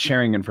they're not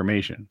sharing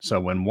information. So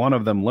when one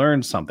of them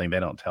learns something, they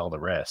don't tell the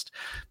rest.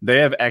 They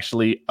have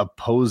actually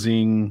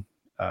opposing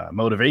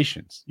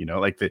motivations,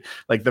 like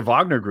the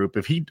Wagner group.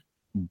 If he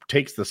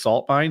takes the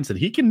salt mines, that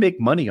he can make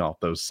money off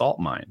those salt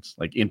mines,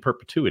 like in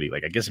perpetuity.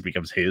 Like I guess it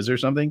becomes his or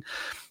something.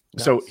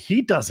 Nice. So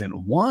he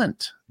doesn't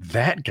want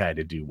that guy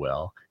to do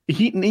well.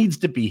 He needs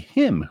to be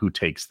him who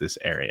takes this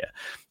area.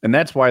 And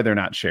that's why they're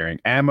not sharing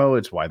ammo.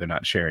 It's why they're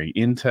not sharing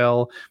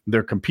intel.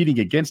 They're competing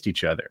against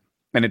each other.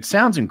 And it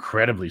sounds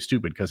incredibly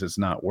stupid because it's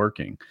not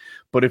working.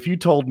 But if you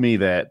told me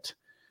that,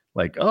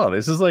 like, oh,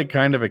 this is like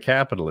kind of a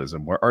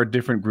capitalism where our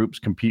different groups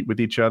compete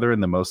with each other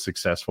and the most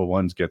successful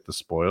ones get the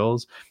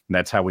spoils, and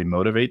that's how we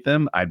motivate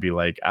them, I'd be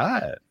like,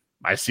 I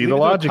see the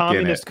logic in it.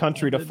 Communist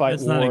country to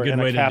fight war in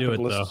a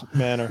capitalist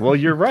manner. Well,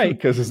 you're right,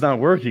 because it's not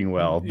working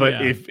well.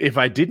 But if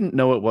I didn't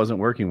know it wasn't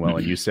working well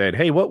and you said,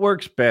 hey, what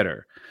works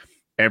better?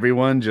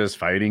 Everyone just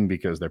fighting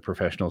because they're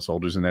professional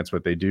soldiers and that's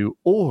what they do,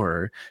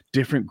 or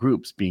different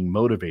groups being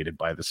motivated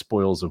by the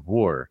spoils of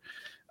war.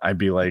 I'd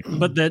be like,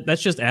 But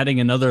that's just adding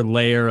another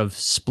layer of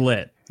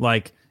split.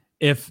 Like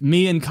if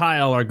me and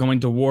Kyle are going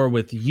to war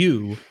with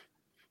you,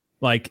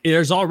 like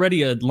there's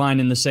already a line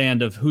in the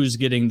sand of who's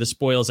getting the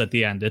spoils at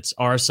the end. It's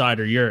our side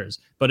or yours.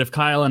 But if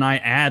Kyle and I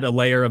add a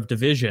layer of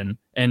division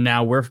and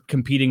now we're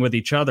competing with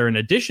each other in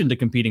addition to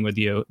competing with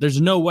you, there's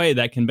no way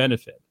that can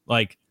benefit.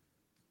 Like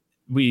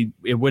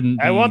it wouldn't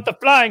be, I want the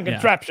flying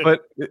contraption.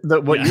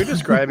 But what you're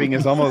describing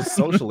is almost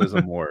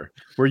socialism war,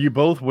 where you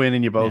both win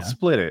and you both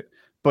split it.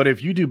 But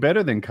if you do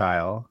better than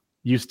Kyle,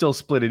 you still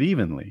split it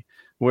evenly.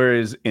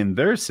 Whereas in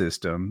their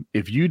system,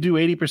 if you do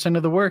 80%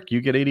 of the work,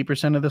 you get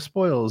 80% of the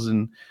spoils.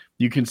 And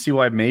you can see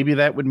why maybe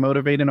that would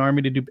motivate an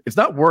army to do. It's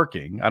not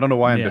working. I don't know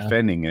why I'm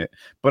defending it,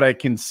 but I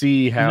can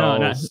see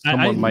how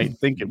someone might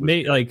think it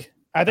would. Like,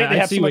 I think they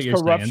have so much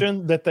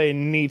corruption that they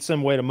need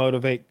some way to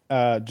motivate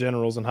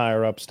generals and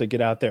higher ups to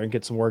get out there and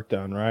get some work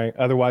done, right?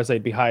 Otherwise,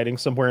 they'd be hiding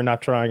somewhere and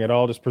not trying at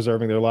all, just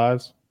preserving their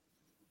lives.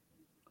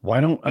 Why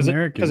don't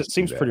Americans? Because it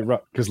seems pretty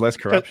rough. Because less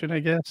corruption, I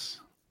guess.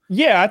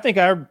 Yeah,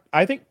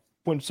 I think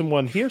when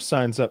someone here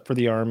signs up for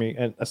the army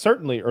and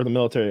certainly, or the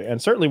military,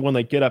 and certainly when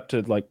they get up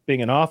to like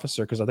being an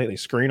officer, because I think they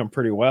screen them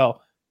pretty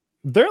well,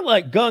 they're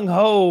like gung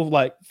ho,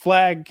 like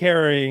flag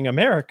carrying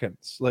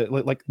Americans. Like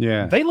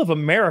they love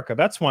America.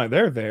 That's why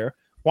they're there.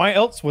 Why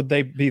else would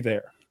they be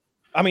there?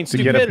 I mean, to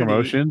get a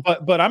promotion.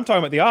 But I'm talking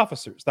about the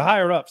officers, the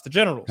higher ups, the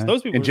generals.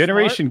 Those people. In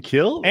Generation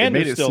Kill, and it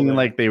made it seem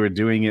like they were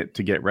doing it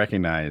to get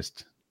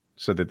recognized,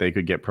 so that they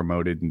could get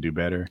promoted and do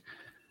better.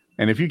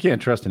 And if you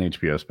can't trust an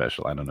HBO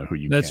special, I don't know who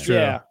you. That's true.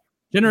 Yeah.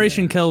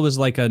 Generation Kill was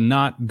like a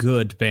not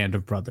good Band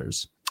of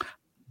Brothers.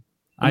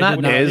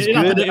 Not as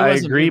good. I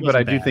agree, but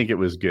I do think it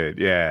was good.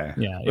 Yeah,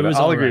 it was.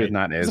 I'll agree with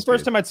not as. It's the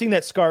first time I'd seen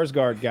that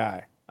Skarsgård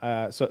guy.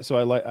 So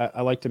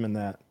I liked him in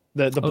that.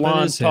 The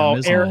blonde,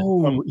 tall,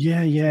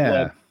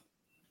 yeah.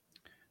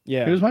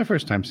 It was my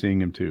first time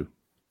seeing him too.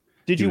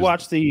 Did you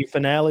watch the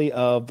finale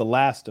of The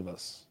Last of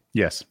Us?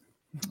 Yes.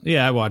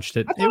 Yeah, I watched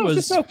it. It was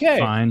just okay.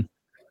 Fine.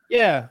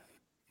 Yeah.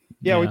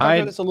 We talked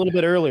about this a little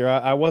bit earlier.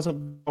 I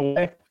wasn't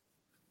away.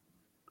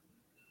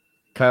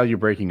 Kyle, you're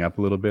breaking up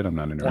a little bit. I'm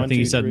not interrupting. I think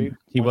he said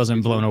he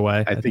wasn't blown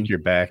away. I think you're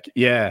back.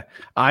 Yeah.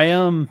 I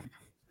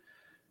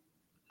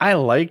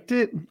liked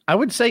it. I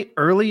would say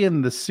early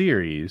in the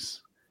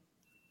series,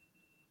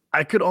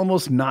 I could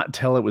almost not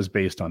tell it was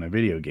based on a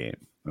video game.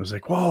 I was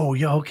like, whoa,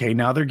 yeah, okay,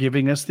 now they're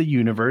giving us the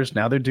universe.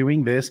 Now they're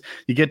doing this.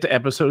 You get to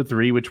episode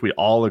 3, which we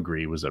all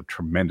agree was a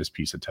tremendous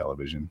piece of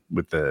television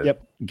with the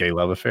gay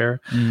love affair.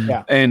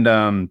 Yeah. And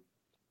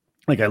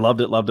I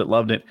loved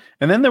it.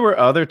 And then there were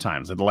other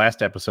times, like the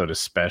last episode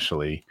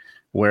especially,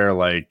 where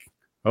like,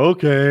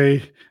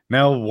 okay,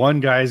 now one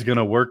guy's going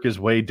to work his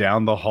way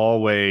down the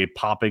hallway,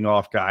 popping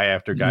off guy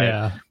after guy.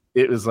 Yeah.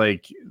 It was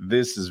like,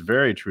 this is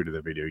very true to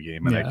the video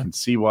game. And I can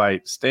see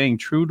why staying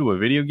true to a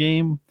video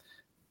game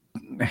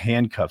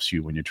handcuffs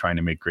you when you're trying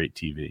to make great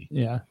TV.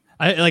 Yeah.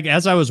 I like,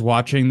 as I was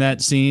watching that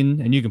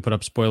scene, and you can put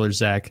up spoilers,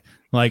 Zach,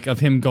 like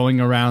of him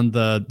going around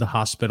the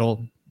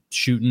hospital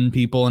shooting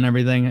people and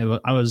everything.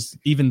 I was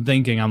even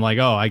thinking, I'm like,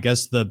 oh, I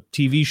guess the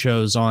TV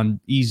show's on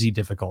easy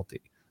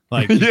difficulty.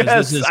 Like,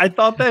 yes, I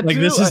thought that like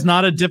too. This is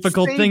not a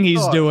difficult thing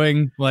he's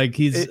doing. Like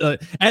he's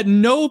at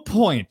no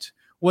point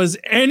was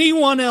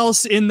anyone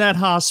else in that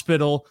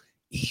hospital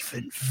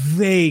even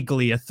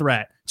vaguely a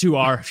threat to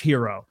our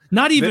hero.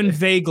 Not even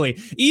vaguely.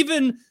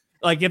 Even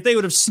like if they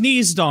would have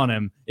sneezed on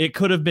him, it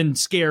could have been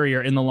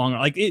scarier in the long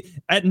run. Like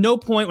at no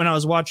point when I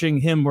was watching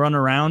him run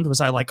around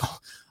was I like,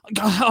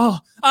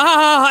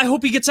 I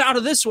hope he gets out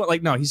of this one.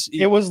 Like, no,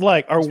 it was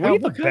like, are we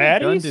the baddies? What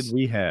kind of gun did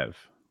we have?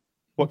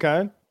 What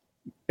kind?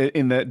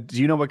 In that,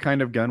 do you know what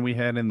kind of gun we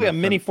had in the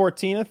Mini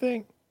 14? I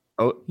think.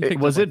 Oh,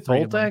 was it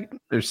bolt-action?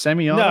 There's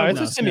semi-auto. No, it's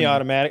a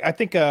semi-automatic. I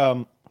think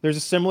there's a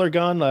similar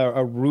gun,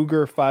 a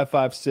Ruger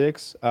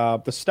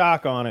 5.56. The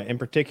stock on it in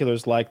particular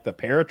is like the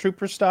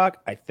paratrooper stock,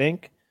 I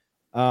think.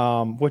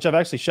 Which I've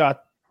actually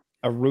shot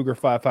a Ruger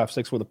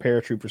 5.56 with a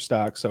paratrooper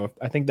stock, so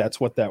I think that's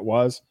what that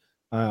was.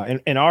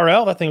 In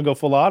RL, that thing will go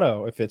full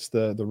auto if it's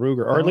the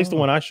Ruger, or at least the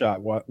one I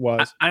shot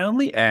was. I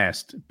only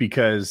asked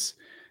because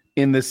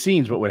in the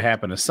scenes, what would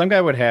happen is some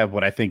guy would have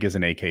what I think is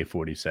an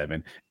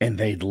AK-47, and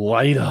they'd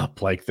light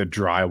up like the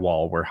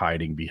drywall we're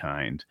hiding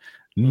behind.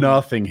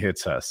 Nothing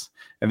hits us.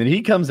 And then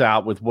he comes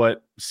out with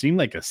what seemed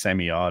like a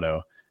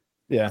semi-auto.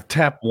 Yeah.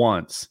 Tap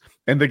once.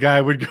 And the guy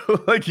would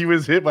go like he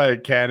was hit by a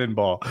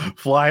cannonball,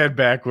 flying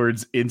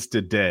backwards,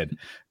 insta dead.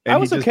 And I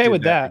was okay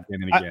with that.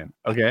 Again and again.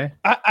 Okay.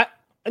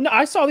 No,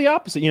 I saw the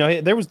opposite. You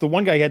know, there was the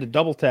one guy who had to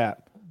double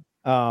tap.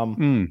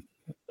 Yeah,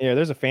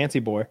 there's a fancy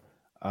boy.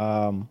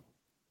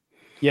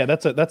 Yeah,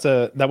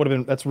 that would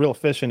have been real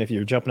efficient if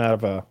you're jumping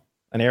out of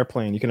an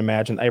airplane. You can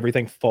imagine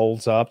everything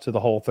folds up to the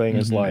whole thing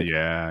is like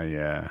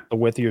the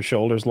width of your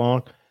shoulders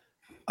long.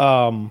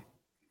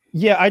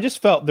 Yeah, I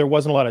just felt there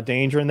wasn't a lot of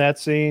danger in that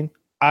scene.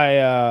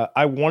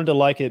 I wanted to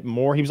like it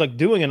more. He was like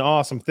doing an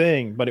awesome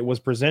thing, but it was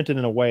presented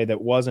in a way that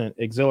wasn't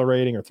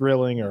exhilarating or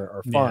thrilling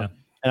or fun. Yeah.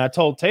 And I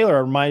told Taylor, I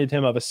reminded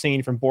him of a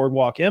scene from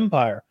Boardwalk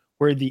Empire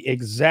where the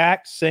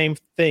exact same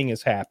thing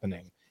is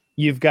happening.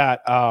 You've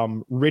got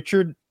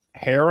Richard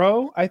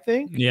Harrow, I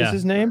think is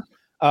his name,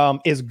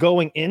 is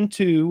going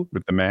into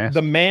with the mask,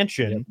 the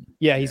mansion.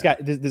 Yeah, he's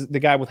got the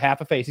guy with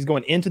half a face. He's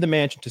going into the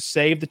mansion to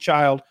save the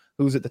child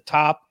who's at the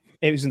top.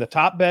 Who's in the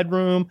top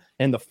bedroom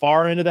and the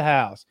far end of the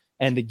house.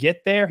 And to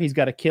get there, he's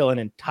got to kill an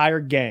entire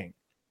gang.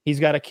 He's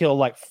got to kill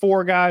like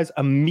 4 guys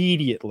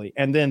immediately,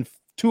 and then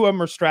 2 of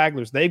them are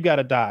stragglers. They've got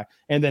to die,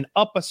 and then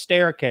up a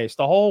staircase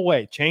the whole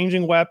way,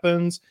 changing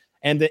weapons.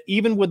 And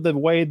even with the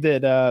way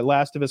that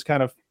Last of Us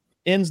kind of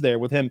ends there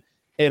with him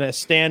in a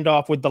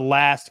standoff with the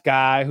last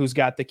guy who's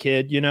got the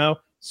kid,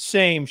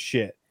 same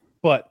shit,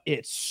 but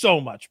it's so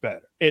much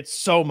better. It's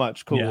so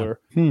much cooler.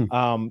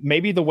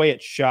 Maybe the way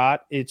it's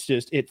shot, it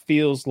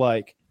feels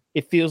like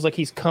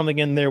he's coming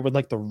in there with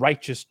like the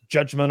righteous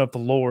judgment of the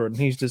Lord,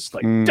 and he's just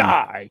like,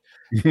 die.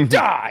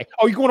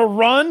 Oh, you going to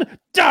run?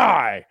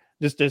 Die.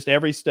 Just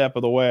every step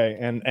of the way.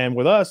 And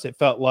with us, it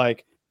felt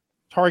like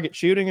target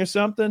shooting or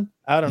something.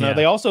 I don't know.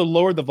 They also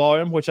lowered the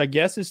volume, which I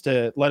guess is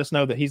to let us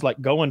know that he's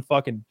like going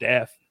fucking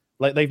deaf.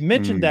 Like they've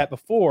mentioned that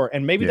before,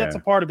 and maybe that's a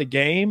part of the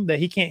game that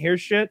he can't hear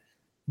shit.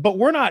 But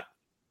we're not.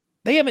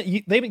 They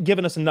haven't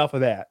given us enough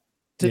of that.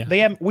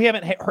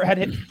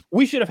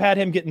 We should have had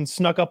him getting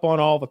snuck up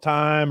on all the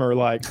time, or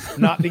like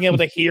not being able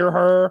to hear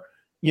her,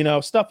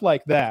 stuff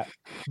like that.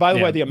 By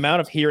the way, the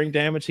amount of hearing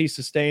damage he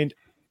sustained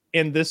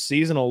in this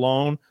season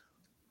alone,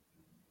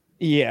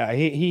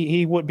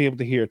 he wouldn't be able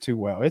to hear too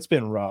well. It's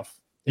been rough.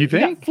 You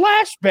think? He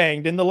got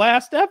flashbanged in the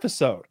last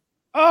episode.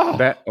 Oh,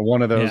 that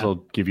one of those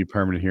will give you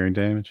permanent hearing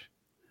damage.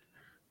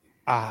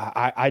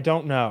 I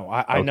don't know.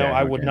 I know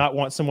I would not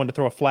want someone to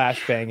throw a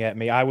flashbang at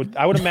me. I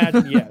would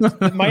imagine yes.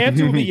 My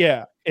answer would be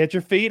yeah. At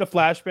your feet, a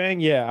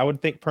flashbang. Yeah, I would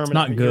think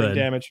permanent hearing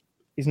damage.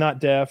 He's not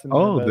deaf. And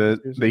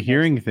the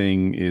hearing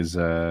thing is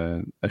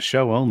a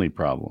show only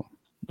problem.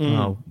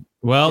 Oh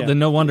well, then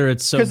no wonder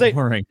it's so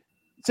boring.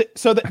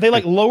 So they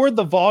like lowered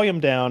the volume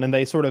down, and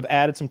they sort of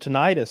added some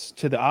tinnitus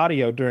to the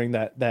audio during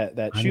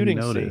that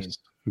shooting scene.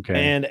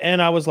 Okay,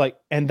 and I was like,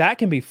 and that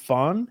can be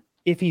fun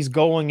if he's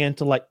going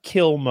into like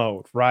kill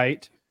mode,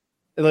 right?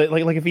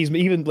 Like if he's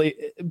even,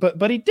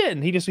 but he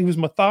didn't. He was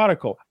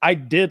methodical. I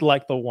did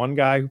like the one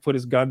guy who put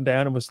his gun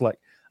down and was like,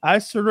 "I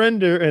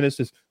surrender," and it's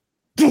just.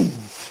 I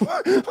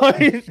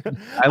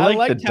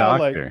like the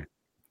doctor.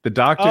 The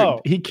doctor.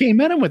 He came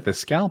at him with the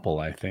scalpel,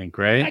 I think.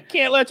 Right? I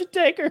can't let you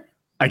take her.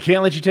 I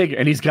can't let you take her,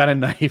 and he's got a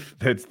knife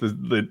that's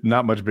the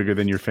not much bigger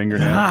than your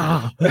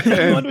fingernail. You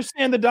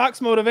understand the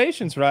doc's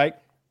motivations, right?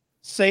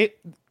 Say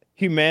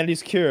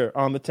humanity's cure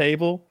on the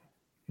table.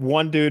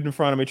 One dude in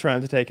front of me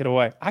trying to take it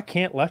away. I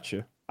can't let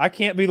you. I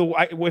can't be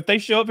if they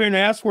show up here and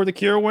ask where the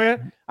cure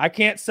went, I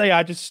can't say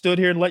I just stood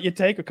here and let you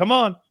take it. Come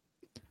on.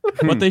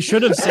 What they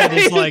should have said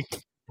is like,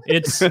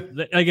 it's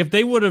like if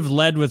they would have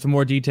led with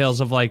more details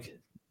of like,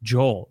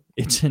 Joel,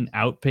 it's an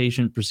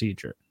outpatient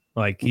procedure.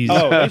 Like he's.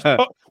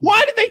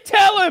 Why did they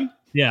tell him?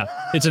 Yeah,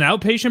 it's an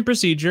outpatient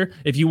procedure.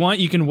 If you want,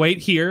 you can wait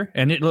here,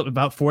 and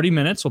about 40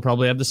 minutes. We'll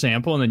probably have the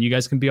sample, and then you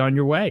guys can be on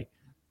your way.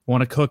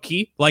 Want a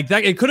cookie like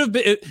that? It could have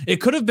been. It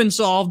could have been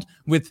solved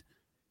with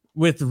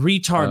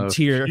retard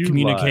tier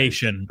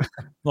communication.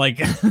 Like,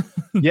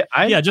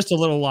 just a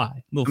little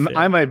lie.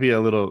 I might be a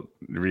little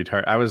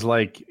retard. I was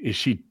like, is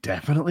she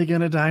definitely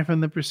gonna die from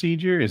the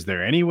procedure? Is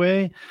there any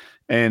way?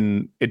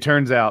 And it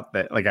turns out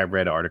that, like, I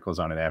read articles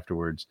on it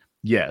afterwards.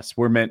 Yes,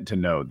 we're meant to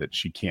know that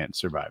she can't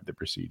survive the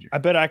procedure. I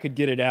bet I could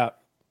get it out.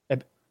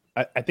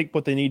 I think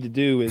what they need to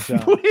do is.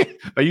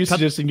 Are you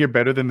suggesting you're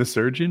better than the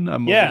surgeon?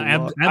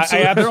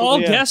 Absolutely. They're all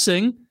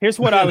guessing. Here's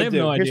what I would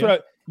do.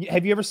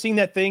 Have you ever seen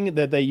that thing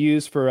that they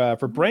use for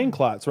brain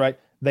clots? Right,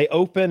 they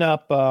open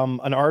up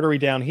an artery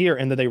down here,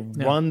 and then they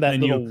run that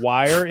little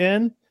wire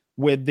in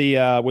with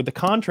the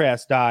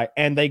contrast dye,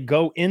 and they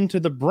go into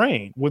the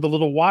brain with a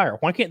little wire.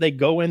 Why can't they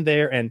go in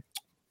there and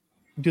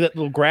do that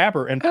little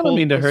grabber and I don't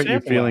mean to hurt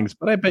your feelings,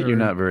 but I bet you're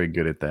not very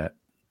good at that.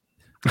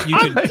 You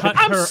can cut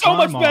I'm her so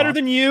much arm better off.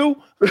 than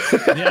you.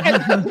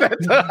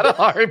 That's not a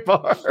hard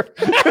bar.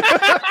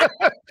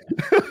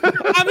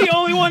 I'm the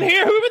only one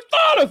here who even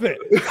thought of it.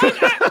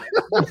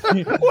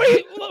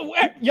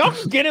 Y'all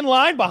can get in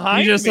line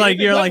behind You just me.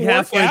 You're like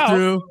halfway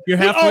through. You're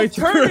halfway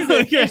through. Is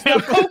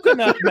the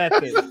coconut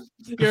method.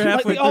 You're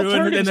halfway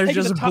through, and there's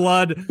just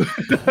blood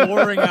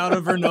pouring out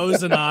of her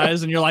nose and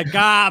eyes, and you're like,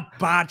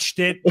 botched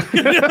it. Pull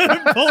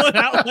it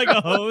out like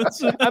a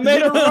hose. I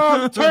made a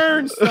wrong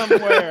turn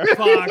somewhere.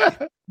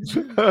 Fuck.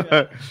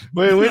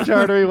 Wait, which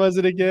artery was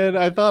it again?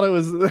 I thought it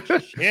was.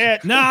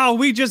 Shit. No,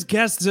 we just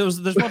guessed. There's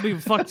probably a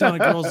fuck ton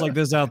of girls like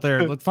this out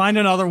there. Let's find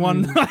another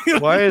one.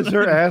 Why is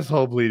her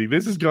asshole bleeding?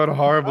 This has gone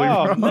horribly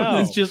wrong. No.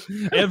 It's just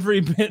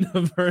every bit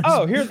of her.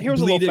 Here's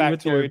a little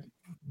factoid.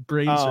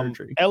 Brain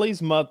surgery.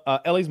 Ellie's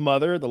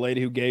mother, the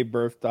lady who gave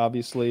birth,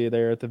 obviously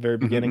there at the very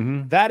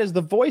beginning, that is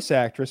the voice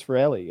actress for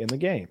Ellie in the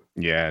game.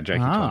 Yeah,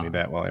 Jackie told me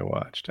that while I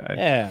watched.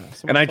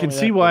 And I can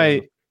see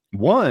why.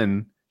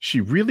 One,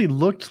 she really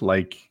looked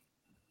like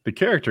the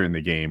character in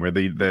the game, or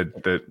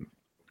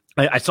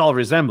I saw a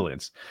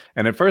resemblance.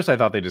 And at first, I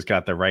thought they just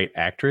got the right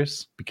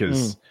actress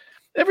because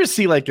Ever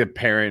see like a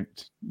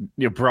parent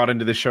brought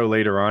into the show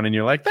later on, and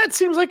you're like, that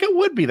seems like it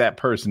would be that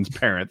person's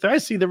parent. I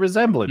see the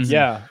resemblance.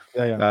 Yeah.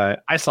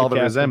 I saw the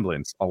casting.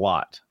 resemblance a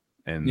lot,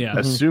 and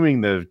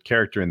assuming the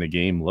character in the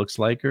game looks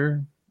like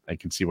her, I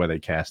can see why they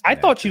cast. I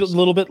thought she looked a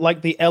little bit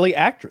like the Ellie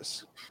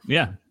actress.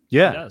 Yeah.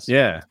 Yeah.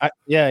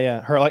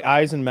 Her like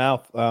eyes and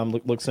mouth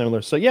look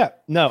similar. So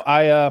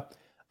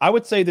I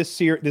would say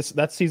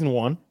that's season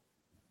 1.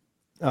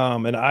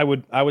 And I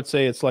would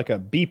say it's like a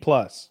B+,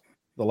 The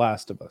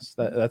Last of Us.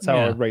 That's how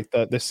I would rate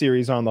the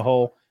series on the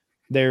whole.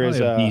 There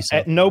is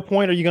at no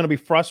point are you going to be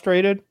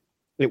frustrated.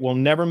 It will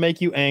never make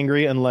you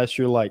angry unless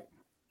you're like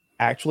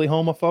actually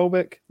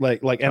homophobic.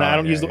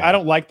 I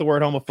don't like the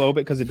word homophobic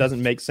because it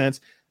doesn't make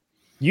sense.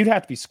 You'd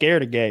have to be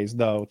scared of gays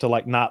though to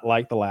like not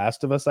like The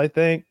Last of Us, I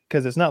think,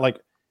 because it's not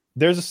like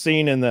there's a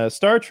scene in the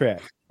Star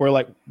Trek where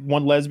like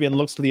one lesbian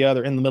looks to the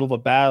other in the middle of a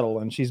battle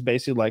and she's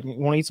basically like, "You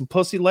want to eat some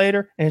pussy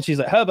later?" And she's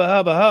like, "Hubba,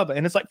 hubba, hubba."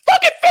 And it's like,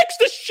 fucking fix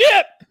the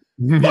ship.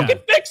 Fucking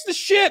fix the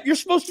ship. You're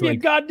supposed to be a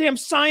goddamn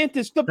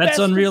scientist. That's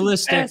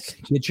unrealistic.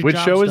 Which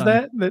show is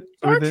that?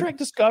 Star Trek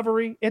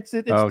Discovery. It's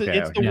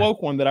the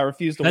woke one that I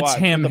refuse to watch. That's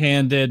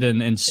ham-handed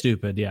and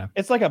stupid. Yeah.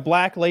 It's like a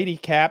black lady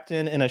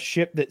captain in a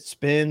ship that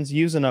spins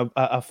using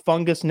a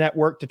fungus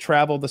network to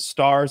travel the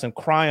stars and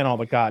crying all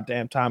the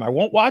goddamn time. I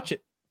won't watch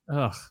it.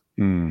 Ugh.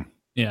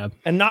 Yeah.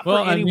 And not for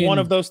any one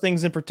of those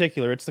things in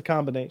particular. It's the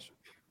combination.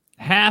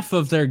 Half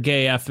of their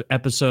gay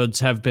episodes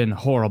have been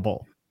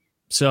horrible.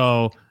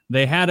 So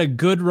they had a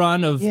good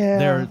run of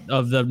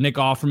the Nick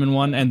Offerman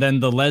one, and then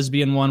the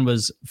lesbian one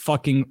was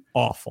fucking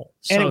awful.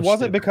 And it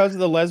wasn't because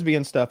of the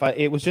lesbian stuff.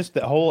 It was just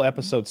the whole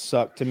episode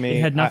sucked to me.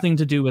 It had nothing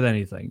to do with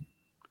anything.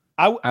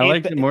 I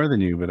liked it more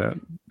than you,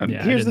 but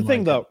here's the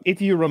thing, though.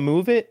 If you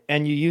remove it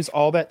and you use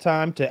all that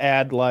time to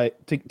add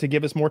to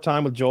give us more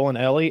time with Joel and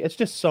Ellie, it's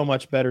just so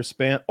much better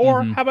spent.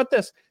 Or how about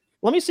this?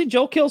 Let me see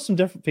Joel kill some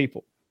different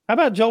people. How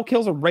about Joel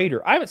kills a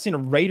raider? I haven't seen a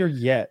raider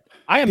yet.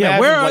 I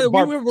imagine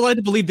we were led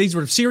to believe these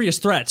were serious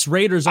threats.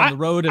 Raiders on the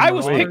road. And I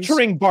was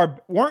picturing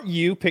weren't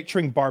you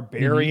picturing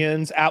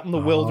barbarians out in the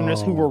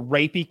wilderness who were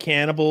rapey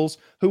cannibals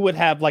who would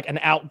have like an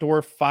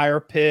outdoor fire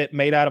pit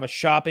made out of a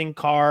shopping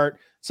cart?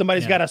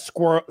 Somebody's got a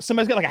squirrel.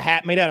 Somebody's got like a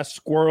hat made out of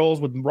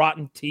squirrels with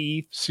rotten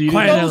teeth. So you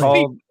didn't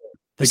call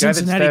the guy that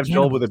stabbed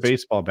Joel with a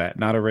baseball bat,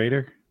 not a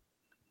raider?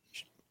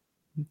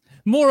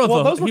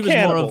 Those were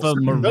cannibals.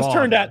 More of a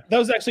marauder.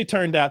 Those actually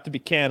turned out to be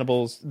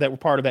cannibals that were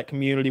part of that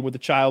community with the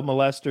child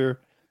molester.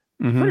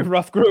 Pretty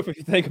rough group if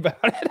you think about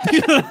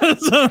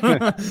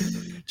it.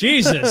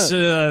 Jesus,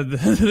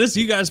 this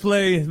you guys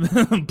play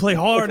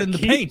hard in the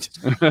paint.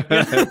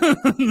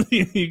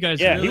 You guys,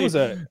 he was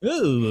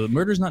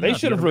murder's not. They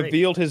should have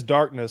revealed his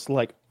darkness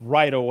like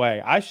right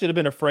away. I should have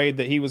been afraid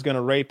that he was going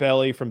to rape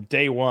Ellie from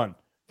day one.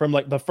 From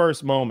like the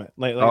first moment,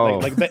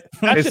 that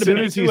as soon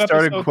as he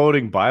started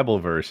quoting Bible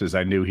verses,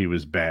 I knew he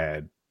was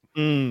bad.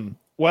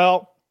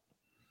 Well,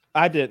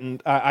 I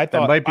didn't. I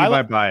thought that might be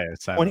my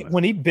bias.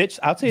 When he bitched,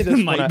 I'll tell you this.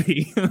 Might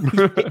be.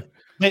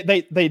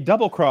 they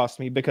double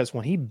crossed me because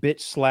when he bitch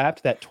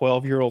slapped that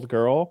 12-year-old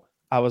girl,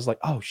 I was like,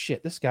 oh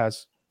shit, this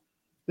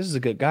is a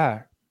good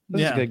guy.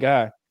 This is a good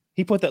guy.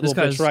 He put that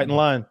little bitch right in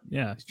line.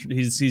 Yeah,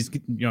 he's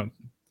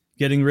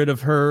getting rid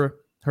of her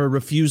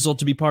refusal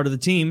to be part of the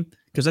team.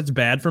 Because that's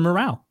bad for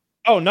morale.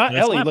 Oh, not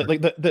Ellie,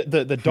 like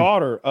the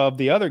daughter of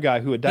the other guy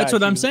who had died. That's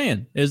what I'm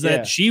saying. Is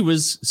that she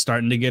was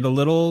starting to get a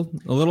little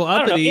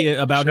uppity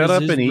about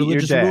his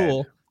religious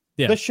rule.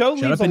 Yeah. The show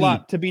leaves a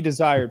lot to be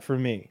desired for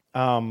me.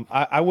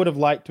 I would have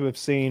liked to have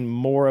seen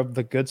more of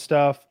the good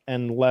stuff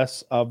and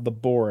less of the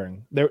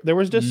boring. There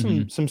was just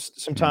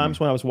some times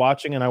when I was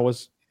watching and I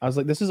was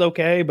like, this is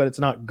okay, but it's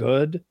not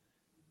good.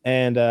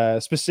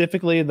 And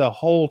specifically the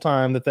whole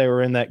time that they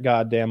were in that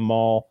goddamn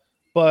mall,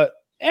 but.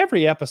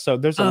 Every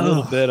episode, there's a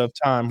little bit of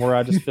time where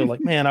I just feel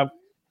like, man,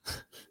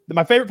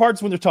 my favorite part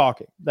is when they're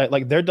talking. That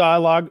like their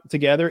dialogue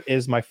together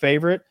is my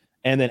favorite,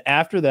 and then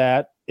after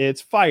that, it's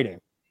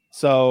fighting.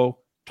 So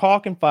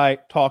talk and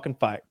fight, talk and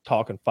fight,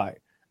 talk and fight.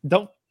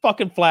 Don't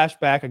fucking flash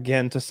back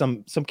again to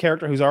some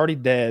character who's already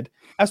dead,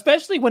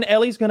 especially when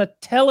Ellie's gonna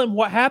tell him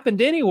what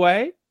happened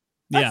anyway.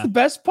 That's the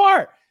best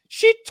part.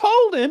 She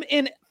told him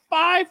in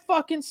 5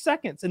 fucking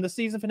seconds in the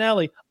season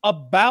finale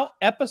about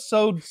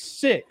episode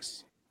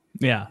 6.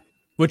 Yeah.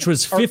 Which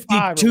was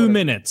 52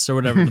 minutes or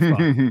whatever the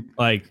fuck.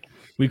 Like,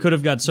 we could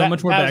have got so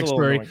much more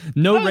backstory.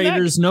 No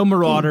raiders, no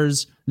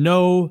marauders,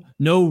 no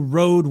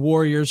road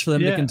warriors for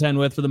them to contend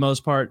with for the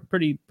most part.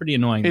 Pretty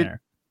annoying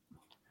there.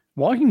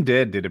 Walking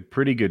Dead did a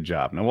pretty good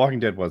job. Now, Walking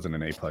Dead wasn't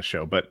an A+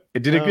 show, but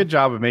it did a good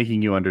job of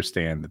making you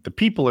understand that the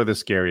people are the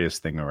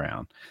scariest thing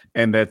around.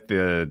 And that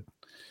the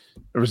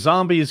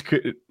zombies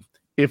could,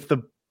 if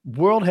the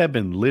world had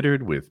been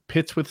littered with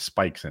pits with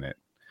spikes in it,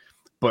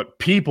 but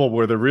people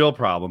were the real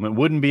problem, it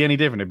wouldn't be any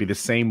different. It'd be the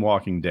same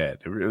Walking Dead.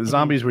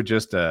 Zombies were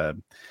just a,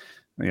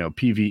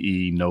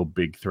 PvE, no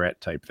big threat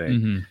type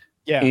thing.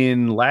 Yeah.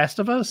 In Last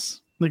of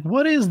Us, like,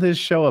 what is this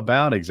show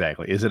about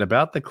exactly? Is it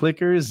about the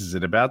clickers? Is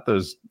it about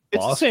those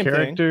boss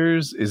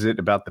characters? Is it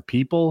about the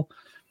people?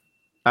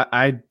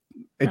 It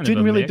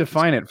didn't really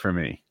define it for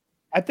me.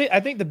 I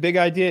think the big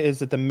idea is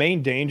that the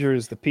main danger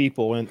is the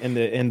people and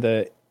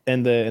the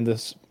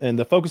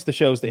focus of the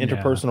show is the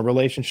interpersonal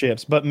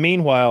relationships. But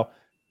meanwhile,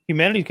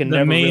 humanity can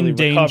never really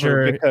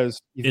recover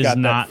because you've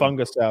got that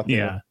fungus out there.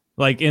 Yeah.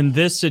 Like in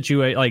this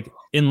situation, like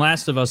in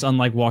Last of Us,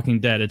 unlike Walking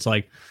Dead, it's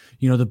like,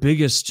 the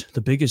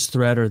biggest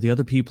threat are the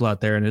other people out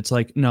there. And it's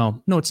like,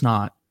 no, it's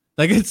not.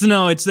 Like it's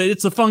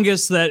the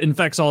fungus that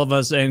infects all of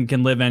us and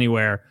can live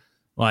anywhere.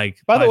 Like,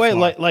 by the way,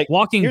 like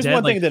Walking Dead,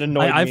 one thing that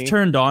annoyed me. I've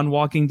turned on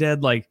Walking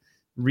Dead like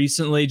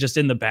recently, just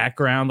in the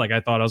background. Like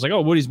I was like,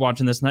 oh, Woody's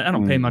watching this, and I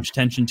don't pay much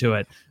attention to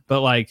it.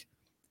 But like,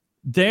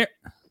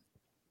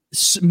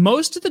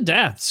 most of the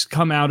deaths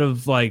come out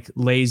of like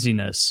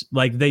laziness.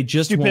 Like they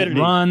just won't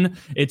run.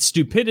 It's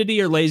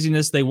stupidity or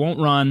laziness. They won't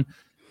run,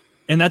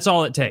 and that's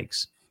all it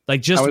takes.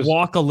 Like just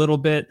walk a little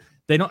bit.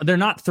 They're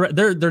not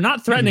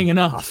threatening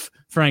enough.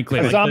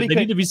 Frankly, like, they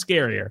need to be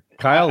scarier.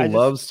 Kyle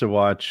loves to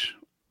watch.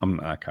 I'm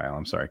not Kyle.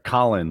 I'm sorry.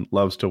 Colin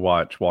loves to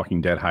watch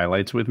Walking Dead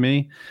highlights with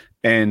me,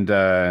 and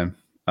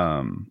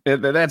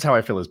that's how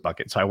I fill his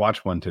bucket. So I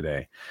watched one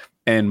today,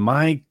 and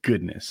my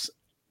goodness,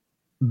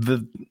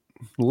 the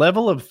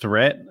level of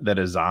threat that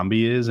a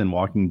zombie is in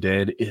Walking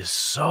Dead is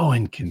so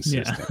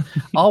inconsistent.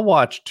 Yeah. I'll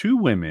watch two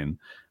women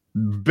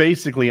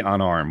basically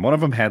unarmed. One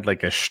of them had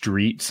like a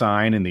street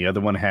sign, and the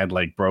other one had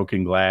like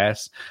broken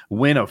glass.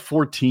 Win a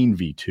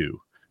 14v2.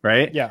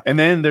 Right. Yeah. And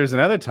then there's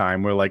another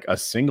time where like a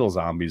single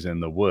zombie's in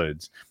the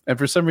woods, and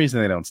for some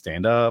reason they don't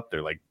stand up.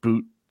 They're like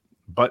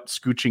butt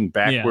scooching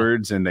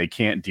backwards, and they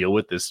can't deal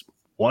with this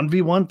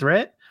 1v1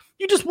 threat.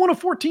 You just won a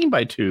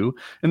 14x2,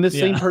 and this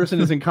same person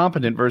is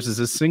incompetent versus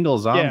a single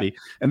zombie,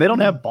 and they don't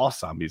have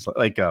boss zombies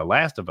like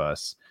Last of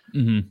Us.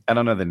 Mm-hmm. I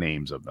don't know the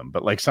names of them,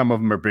 but like some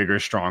of them are bigger,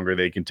 stronger.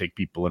 They can take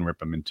people and rip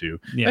them in two.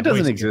 That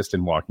doesn't exist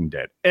in Walking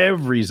Dead.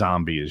 Every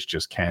zombie is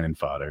just cannon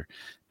fodder,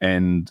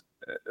 and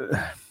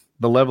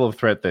the level of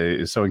threat that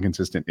is so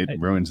inconsistent, it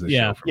ruins the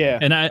show for me.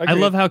 And I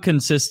love how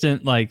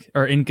consistent, like,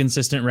 or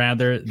inconsistent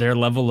rather, their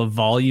level of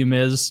volume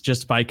is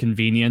just by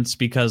convenience,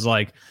 because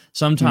like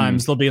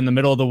sometimes they'll be in the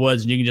middle of the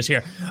woods and you can just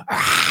hear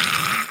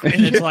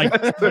and it's like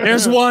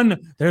there's one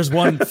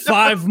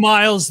 5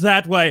 miles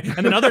that way,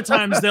 and then other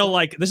times they'll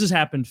like, this has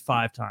happened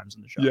 5 times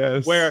in the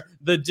show, where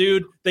the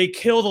dude, they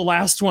kill the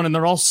last one and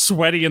they're all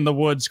sweaty in the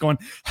woods going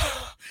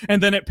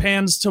and then it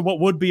pans to what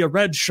would be a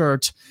red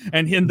shirt,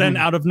 and then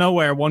out of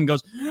nowhere one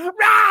goes and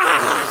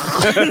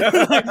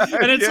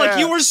it's like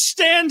you were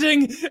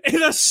standing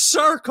in a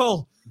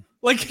circle,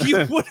 like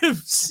you would have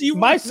seen.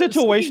 My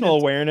situational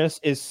awareness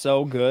is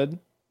so good.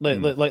 Like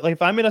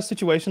if I'm in a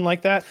situation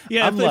like that,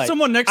 if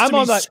someone next to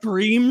me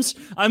screams,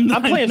 I'm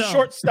playing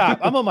shortstop.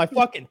 I'm on my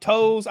fucking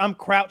toes. I'm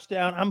crouched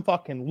down. I'm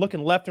fucking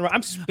looking left and right.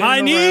 I'm spinning high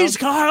around. Knees,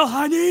 Kyle,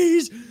 high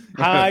knees,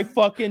 high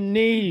fucking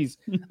knees.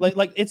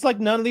 Like it's like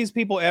none of these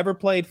people ever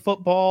played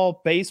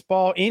football,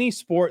 baseball, any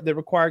sport that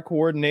required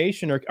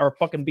coordination or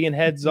fucking being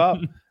heads up.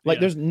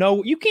 Like there's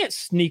you can't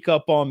sneak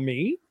up on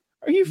me.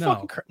 Are you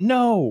fucking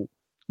no,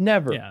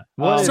 never. Yeah,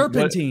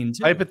 serpentine.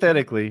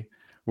 Hypothetically,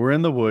 we're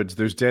in the woods.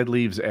 There's dead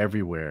leaves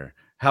everywhere.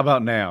 How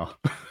about now?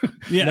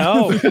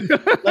 No.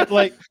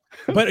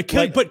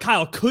 But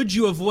Kyle, could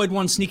you avoid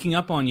one sneaking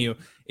up on you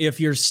if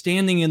you're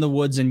standing in the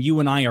woods and you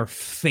and I are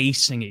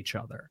facing each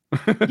other?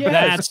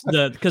 Yes.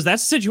 Because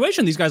that's the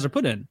situation these guys are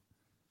put in.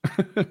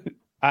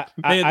 I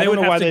they don't would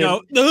know why have to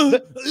go.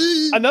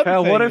 Another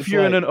Kyle, thing what if is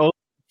you're in an open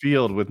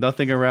field with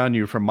nothing around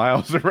you for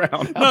miles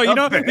around?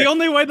 No, the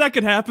only way that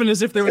could happen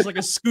is if there was like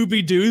a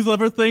Scooby-Doo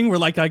level thing where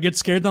like I get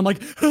scared and I'm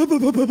like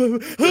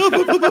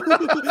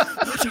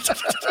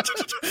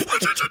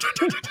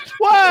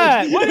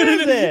What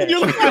is it?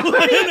 You're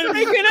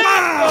freaking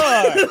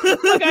out for?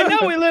 Look, I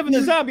know we live in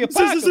the zombie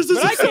apocalypse,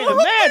 but I can't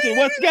imagine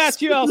what's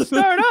got you all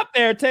stirred up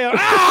there, Taylor.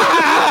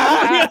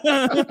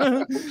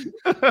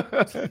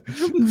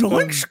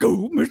 Zoink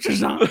Scoob, Mr.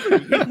 Zombie.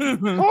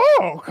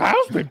 Oh,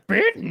 Kyle's been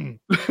bitten.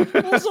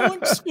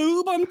 Zoink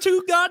Scoob, I'm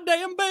too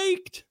goddamn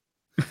baked.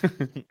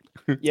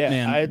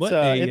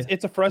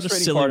 It's a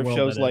frustrating part of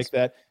shows like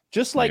that.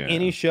 Just like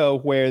any show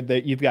where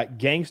you've got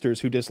gangsters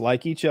who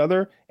dislike each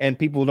other and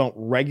people don't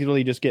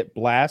regularly just get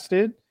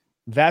blasted,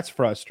 that's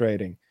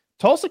frustrating.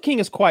 Tulsa King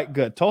is quite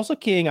good. Tulsa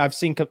King I've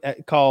seen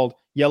called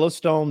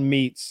Yellowstone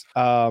meets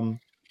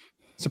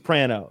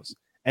Sopranos,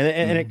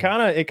 and it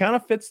kind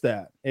of fits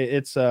that.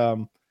 It's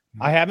I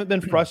haven't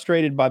been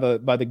frustrated by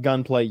the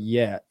gunplay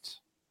yet,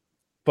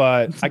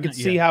 but I could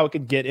see how it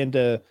could get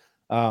into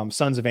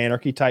Sons of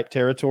Anarchy type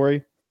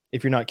territory.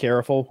 If you're not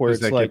careful, where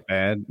it's like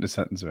bad, the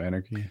Sons of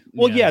Anarchy.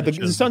 Well,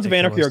 the Sons of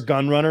Anarchy are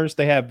gun runners.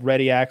 They have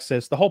ready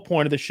access. The whole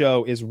point of the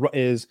show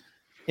is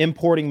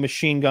importing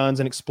machine guns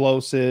and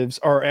explosives,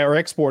 or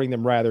exporting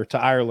them rather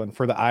to Ireland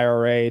for the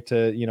IRA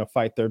to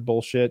fight their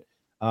bullshit,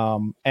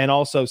 and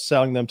also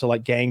selling them to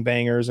like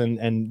gangbangers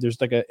and there's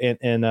like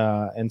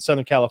in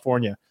Southern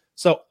California.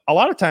 So a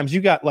lot of times you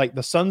got like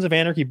the Sons of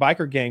Anarchy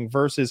biker gang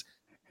versus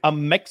a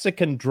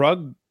Mexican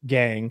drug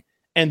gang.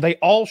 and they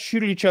all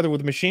shoot at each other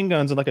with machine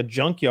guns in like a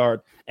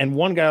junkyard. And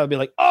one guy will be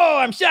like, "Oh,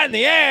 I'm shot in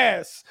the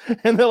ass,"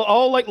 and they'll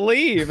all like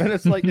leave. And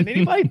it's like, did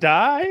anybody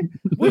die?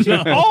 We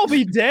should all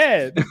be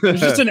dead. There's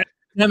just an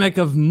epidemic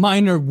of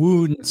minor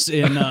wounds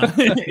in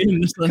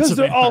because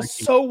they're all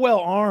so well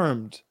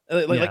armed.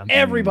 Like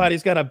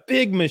everybody's got a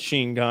big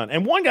machine gun,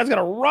 and one guy's got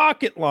a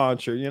rocket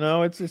launcher. You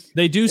know, it's just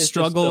they do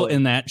struggle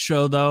in that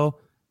show though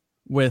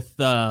with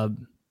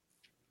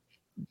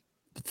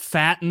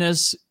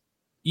fatness.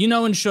 You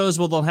know, in shows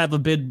where they'll have a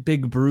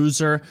big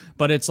bruiser,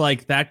 but it's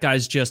like that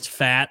guy's just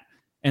fat,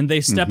 and they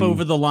step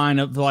over the line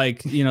of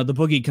like, you know, the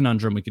Boogie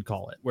conundrum, we could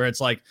call it, where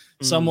it's like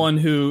someone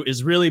who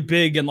is really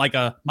big and like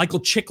a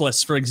Michael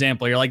Chiklis, for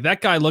example. You're like, that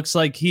guy looks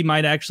like he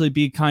might actually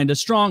be kind of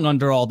strong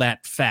under all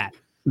that fat.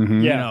 You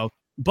know,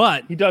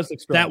 but he does look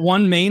strong. That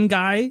one main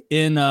guy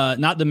in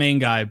not the main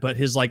guy, but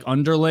his like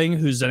underling,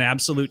 who's an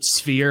absolute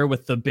sphere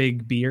with the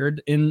big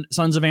beard in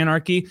Sons of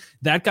Anarchy.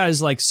 That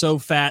guy's like so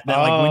fat that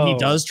like when he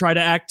does try to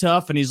act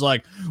tough and he's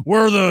like,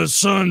 "We're the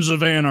Sons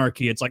of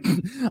Anarchy," it's like,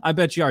 I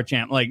bet you are,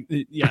 champ. Like,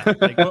 yeah,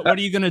 like, what are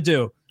you gonna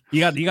do?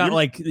 You got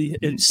like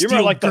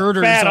you're like the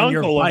fat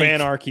uncle of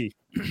anarchy.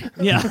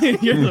 Yeah,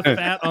 you're the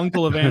fat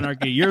uncle of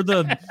anarchy. You're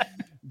the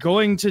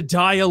going to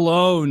die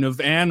alone of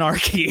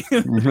anarchy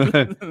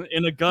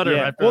in a gutter.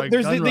 Yeah. Well,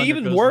 there's the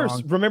even worse.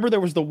 Wrong. Remember, there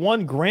was the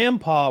one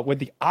grandpa with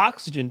the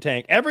oxygen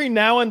tank. Every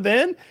now and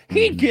then,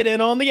 he'd get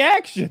in on the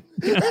action.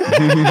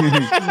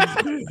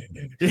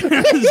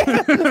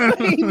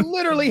 He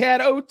literally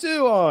had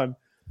O2 on.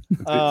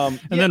 And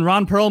then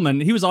Ron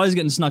Perlman, he was always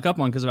getting snuck up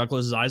on because of how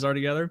close his eyes are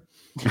together.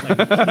 Like,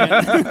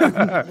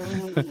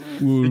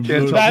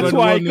 that's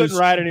why he couldn't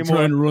ride anymore.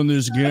 Trying to run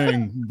this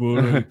gang,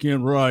 but I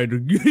can't ride.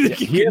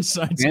 He has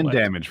hand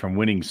damage from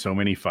winning so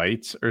many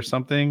fights or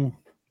something.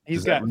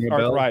 He's got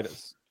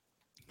arthritis.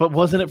 But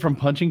wasn't it from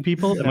punching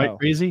people? Am I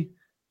crazy?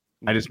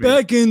 I just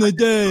back in the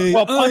day.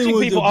 Well, punching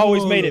people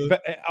always made it.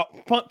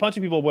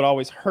 Punching people would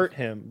always hurt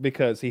him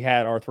because he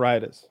had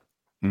arthritis.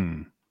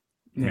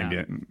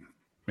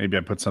 Maybe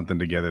I put something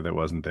together that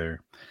wasn't there.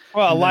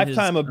 Well, a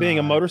lifetime of being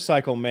a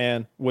motorcycle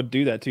man would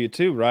do that to you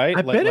too, right?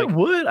 I bet it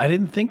would. I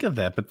didn't think of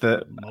that,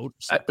 but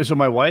so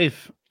my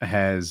wife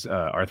has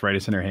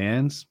arthritis in her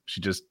hands.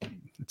 It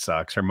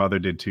sucks. Her mother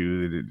did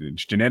too.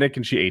 It's genetic,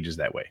 and she ages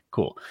that way.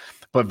 Cool.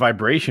 But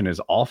vibration is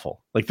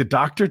awful. Like the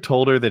doctor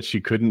told her that she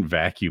couldn't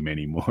vacuum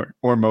anymore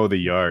or mow the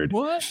yard.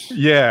 What?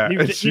 Yeah.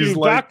 She's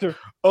like, doctor.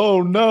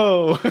 Oh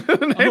no,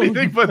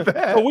 anything but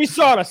that. But we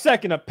sought a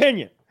second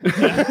opinion.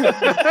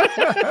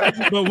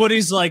 But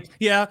Woody's like,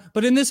 yeah,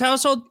 but in this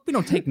household, we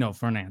don't take no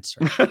for an answer.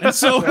 And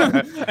so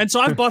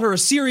I've bought her a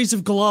series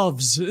of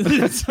gloves. You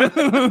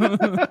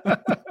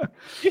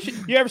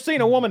ever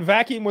seen a woman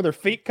vacuum with her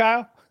feet,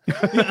 Kyle?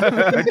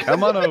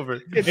 Come on over.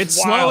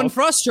 It's slow and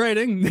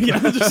frustrating.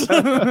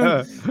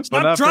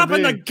 Stop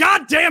dropping the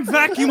goddamn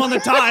vacuum on the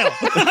tile.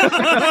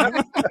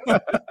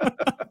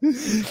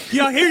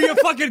 Yeah, I hear you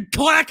fucking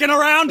clacking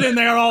around in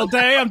there all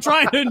day. I'm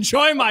trying to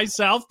enjoy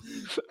myself.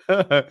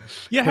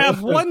 You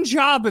have one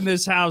job in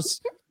this house.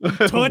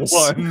 Toots.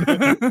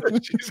 One.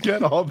 She's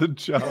got all the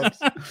jobs.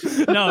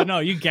 No,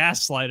 you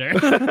gaslighter.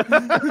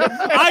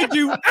 I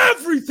do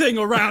everything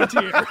around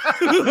here.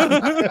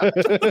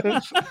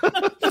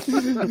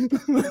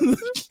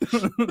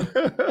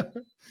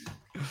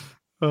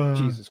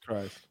 Jesus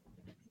Christ.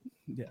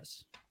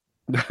 Yes.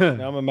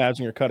 Now I'm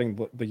imagining her cutting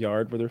the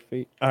yard with her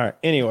feet. All right.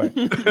 Anyway.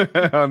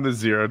 On the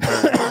zero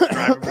turn.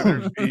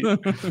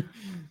 With her feet.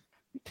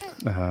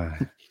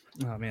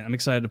 Oh man, I'm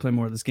excited to play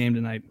more of this game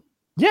tonight.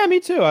 Yeah, me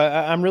too.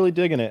 I'm really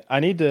digging it.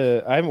 I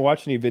haven't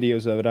watched any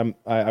videos of it.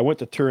 I went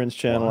to Turin's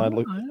channel.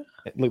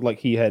 It looked like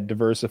he had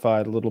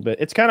diversified a little bit.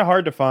 It's kind of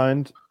hard to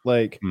find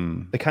like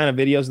the kind of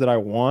videos that I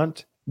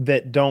want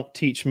that don't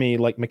teach me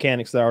like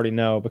mechanics that I already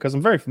know, because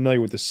I'm very familiar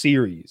with the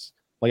series.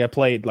 Like I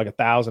played like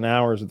 1,000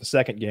 hours of the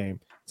second game.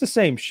 It's the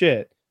same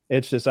shit.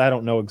 It's just I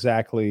don't know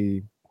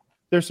exactly.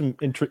 There's some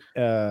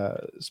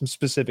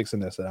specifics in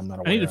this that I'm not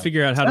aware of. I need to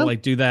figure out how to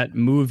like do that.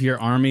 Move your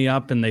army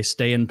up and they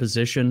stay in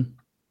position.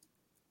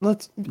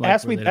 Let's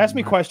ask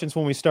me questions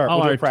when we start.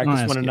 We'll do a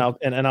practice one,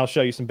 and I'll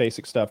show you some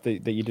basic stuff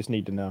that you just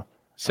need to know.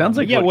 Sounds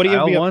like what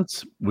Kyle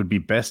wants would be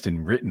best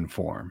in written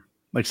form.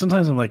 Like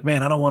sometimes I'm like,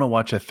 man, I don't want to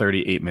watch a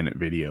 38-minute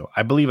video.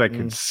 I believe I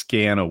could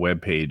scan a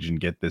web page and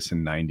get this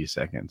in 90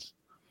 seconds.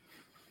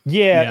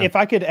 Yeah, if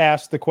I could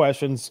ask the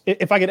questions,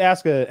 if I could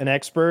ask an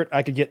expert,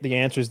 I could get the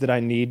answers that I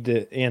need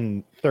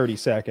in 30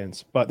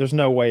 seconds. But there's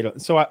no way to.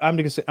 So I'm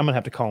gonna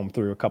have to comb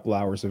through a couple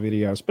hours of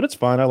videos. But it's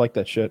fine. I like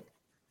that shit.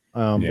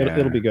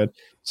 It'll be good.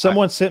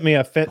 Someone sent me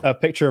a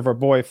picture of our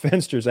boy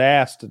Finster's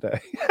ass today.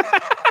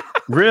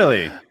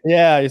 Really?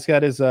 Yeah, he's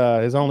got his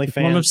OnlyFans.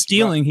 Form of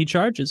stealing, he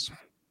charges.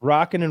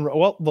 Rocking and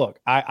well, look,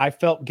 I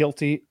felt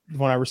guilty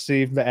when I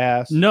received the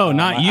ass. No,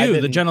 not you,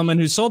 the gentleman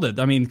who sold it.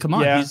 I mean, come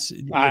on, you're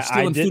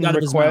stealing food out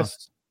of his mouth.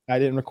 I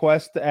didn't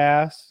request the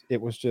ass. It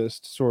was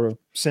just sort of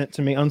sent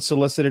to me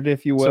unsolicited,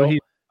 if you will. So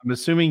I'm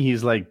assuming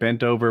he's like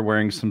bent over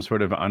wearing some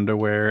sort of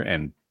underwear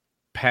and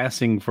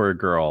passing for a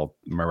girl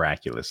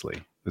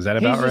miraculously. Is that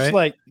He's about just right?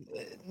 like,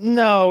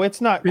 no,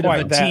 it's not Bit of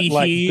quite a that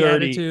like tee-hee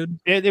dirty. attitude.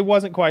 It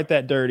wasn't quite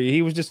that dirty.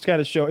 He was just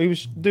kind of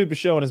dude was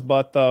showing his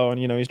butt though, and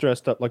he's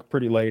dressed up like a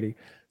pretty lady.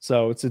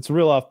 So it's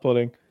real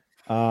off-putting.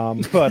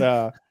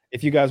 But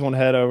if you guys want to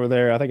head over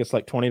there, I think it's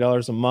like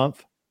 $20 a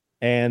month,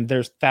 and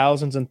there's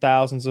thousands and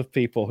thousands of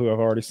people who have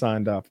already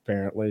signed up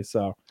apparently.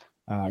 So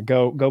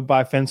go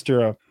buy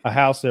Finster a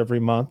house every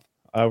month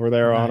over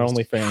there on Nice.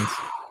 OnlyFans.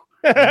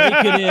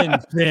 Rake it in,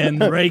 Finn.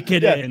 Rake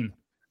it Yeah. in.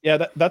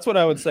 Yeah, that's what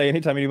I would say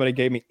anytime anybody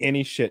gave me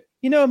any shit.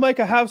 Make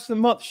a house a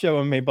month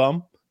showing me,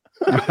 bum.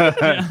 Yeah,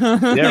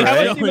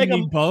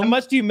 right. How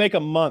much do you make a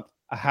month?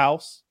 A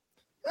house?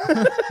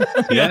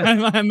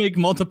 Yeah, I make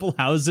multiple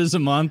houses a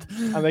month.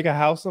 I make a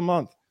house a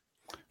month.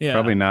 Yeah,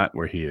 Probably not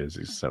where he is.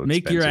 He's so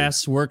make your expensive.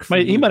 ass work for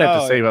He you. might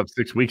have to Oh, save up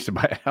 6 weeks to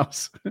buy a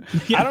house.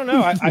 I don't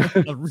know.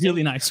 A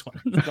really nice one.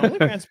 The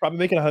OnlyFans probably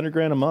making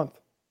 $100,000 a month.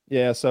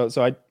 Yeah, so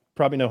I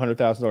probably know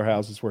 $100,000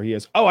 houses where he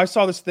is. Oh, I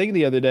saw this thing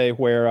the other day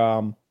where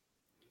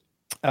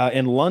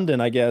in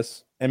London, I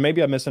guess, and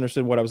maybe I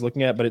misunderstood what I was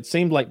looking at, but it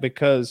seemed like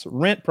because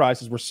rent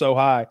prices were so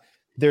high,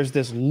 there's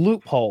this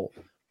loophole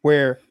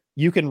where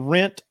you can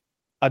rent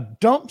a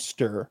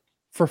dumpster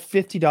for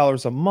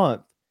 $50 a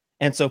month.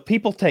 And so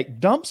people take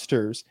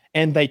dumpsters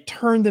and they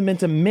turn them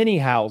into mini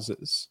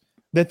houses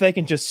that they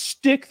can just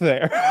stick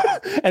there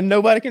and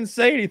nobody can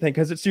say anything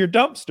because it's your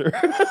dumpster.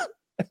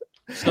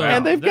 So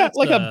And they've got that's,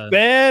 like a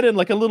bed and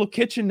like a little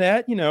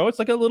kitchenette. It's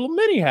like a little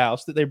mini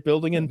house that they're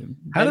building. And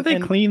How do and- they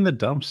and clean the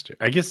dumpster?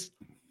 I guess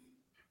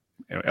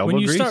elbow when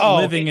you grease. start Oh,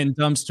 living in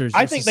dumpsters,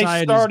 I your think they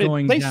society's started.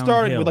 going They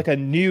started downhill. with like a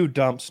new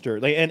dumpster,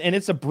 and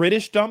it's a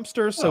British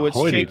dumpster, so Oh, it's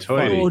shaped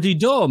hoity-toity. funny. Howdy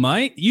do,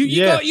 mate. You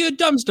Yeah. got your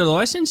dumpster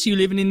license. You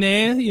living in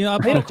there? Yeah,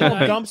 They don't call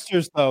them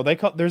dumpsters though.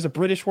 There's a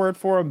British word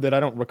for them that I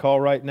don't recall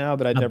right now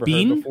that I'd never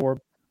bean? heard before.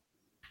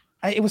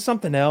 It was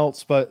something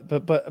else, but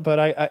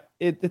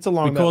it's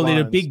along we call that it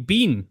a lines. big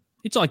bean.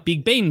 It's like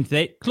big bean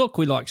that clock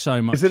we like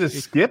so much. Is it a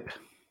skip?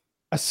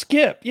 a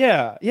skip.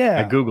 Yeah.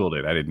 I googled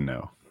it. I didn't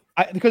know.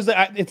 Because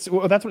that's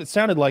what it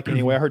sounded like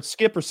anyway. I heard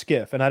skip or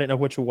skiff, and I didn't know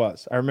which it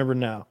was. I remember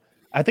now.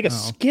 I think a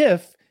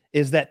skiff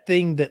is that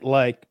thing that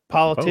like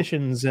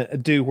politicians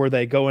do, where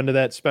they go into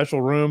that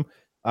special room,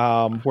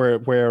 where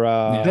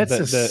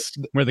That's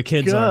where the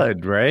kids are?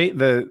 Scud, right?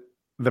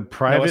 The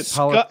private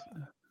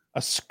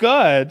a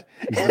scud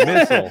is the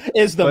missile.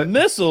 is the But-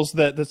 missiles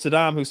that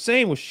Saddam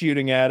Hussein was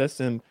shooting at us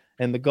in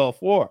the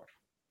Gulf War.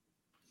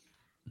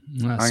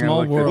 A small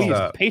look this world. We use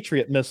up.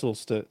 Patriot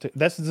missiles to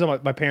that's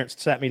my parents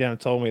sat me down and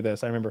told me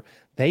this. I remember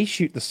they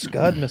shoot the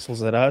Scud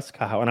missiles at us,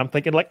 Kyle, and I'm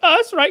thinking like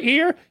us right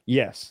here.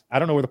 Yes, I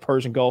don't know where the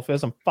Persian Gulf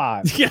is. I'm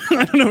 5. Yeah,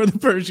 I don't know where the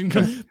Persian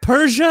comes.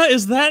 Persia,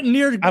 is that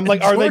near? I'm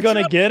like, are they going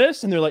to Georgia? get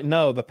us? And they're like,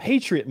 no, the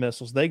Patriot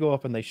missiles. They go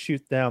up and they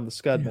shoot down the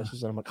Scud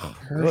missiles. And I'm like, oh,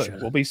 Persia.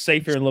 good. We'll be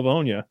safe here in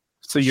Livonia.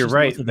 So you're just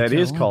right. north of the That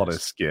is called a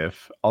Carolinas.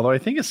 skiff. Although I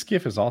think a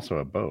skiff is also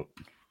a boat.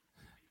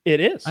 It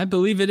is. I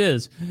believe it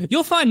is.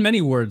 You'll find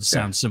many words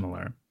sound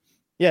similar.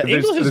 Yeah,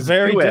 There's- English is there's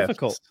very 2 Fs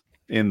difficult.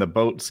 in the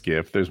boat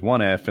skiff. There's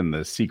 1 F in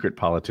the secret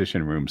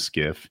politician room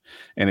skiff,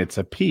 and it's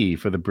a P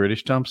for the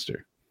British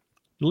dumpster.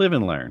 Live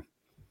and learn.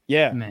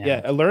 Yeah, Man.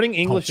 yeah. Learning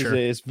English Culture.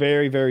 is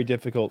very, very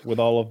difficult with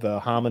all of the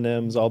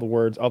homonyms, all the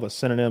words, all the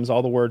synonyms,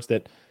 all the words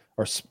that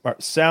are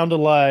sound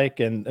alike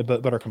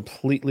but are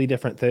completely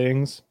different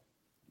things.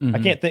 I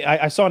Mhm. can't think.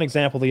 I saw an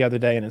example the other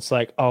day, and it's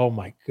like, oh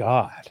my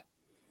god,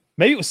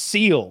 maybe it was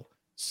seal.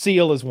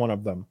 Seal is one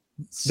of them.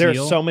 There are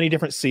Seal? so many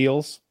different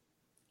seals.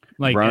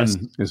 like Run as-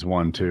 is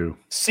one too.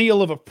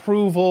 Seal of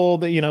approval.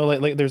 That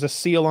like there's a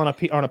seal on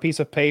a piece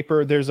of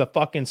paper. There's a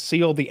fucking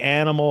seal the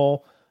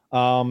animal.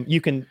 You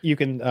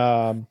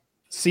can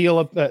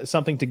seal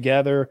something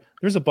together.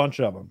 There's a bunch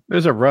of them.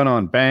 There's a run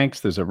on banks.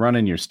 There's a run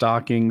in your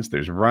stockings.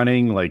 There's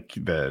running, like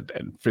the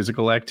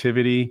physical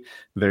activity.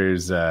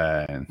 There's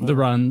the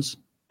runs.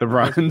 the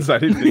runs. I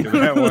didn't think of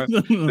that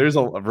one. There's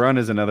a run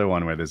is another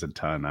one where there's a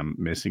ton. I'm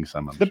missing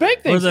some of The them. bank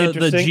Or thing's the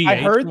interesting. G8 I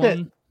heard that.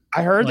 one.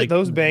 I heard Like- that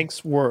those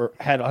banks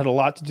had a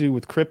lot to do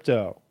with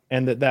crypto,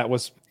 and that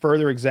was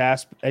further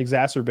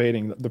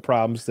exacerbating the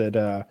problems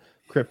that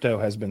crypto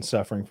has been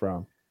suffering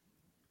from.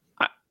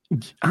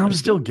 I'm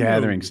still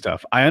gathering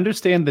stuff. I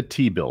understand the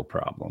T-bill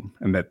problem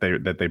and that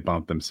they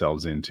bumped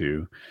themselves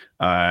into.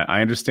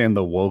 I understand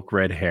the woke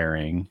red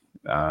herring,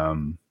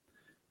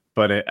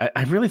 but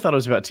I really thought it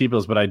was about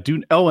T-bills. But I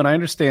do. Oh, and I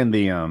understand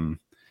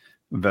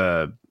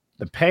the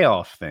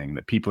payoff thing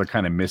that people are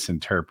kind of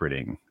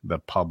misinterpreting the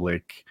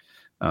public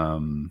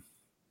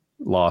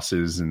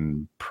losses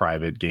and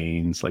private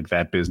gains. Like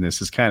that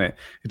business is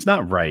it's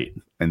not right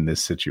in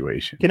this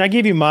situation. Can I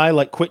give you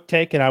my quick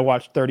take? And I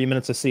watched 30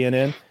 minutes of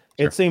CNN.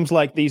 It seems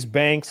like these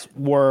banks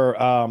were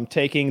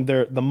taking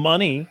the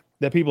money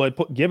that people had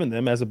given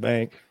them as a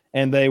bank,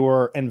 and they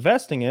were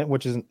investing it,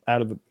 which isn't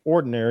out of the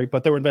ordinary,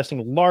 but they were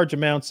investing large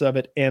amounts of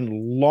it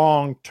in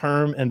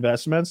long-term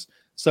investments.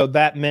 So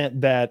that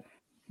meant that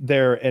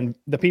the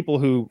people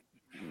who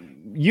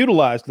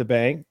utilized the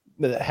bank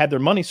that had their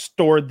money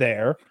stored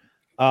there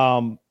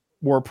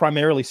were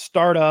primarily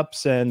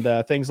startups and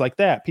things like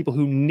that. People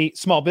who need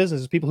small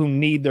businesses, people who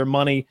need their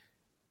money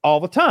all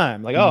the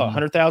time. Like,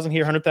 100,000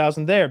 here,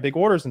 100,000 there, big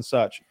orders and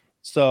such.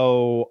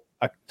 So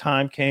a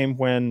time came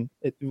when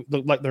it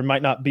looked like there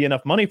might not be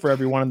enough money for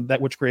everyone,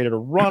 which created a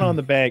run on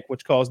the bank,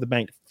 which caused the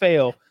bank to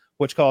fail,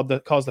 which caused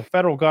the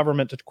federal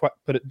government to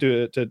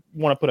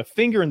want to put a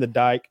finger in the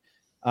dike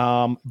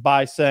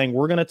by saying,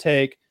 we're going to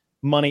take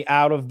money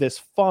out of this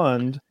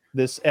fund,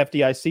 this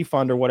FDIC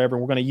fund or whatever.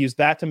 We're going to use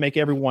that to make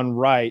everyone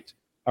right,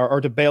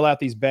 or to bail out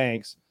these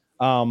banks.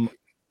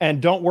 And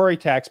don't worry,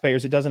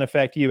 taxpayers, it doesn't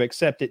affect you,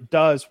 except it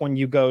does when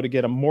you go to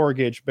get a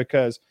mortgage,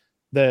 because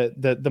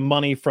the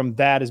money from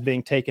that is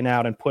being taken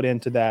out and put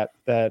into that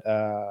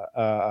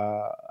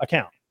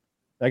account.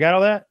 I got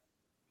all that?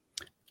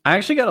 I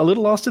actually got a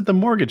little lost at the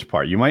mortgage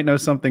part. You might know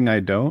something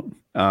I don't.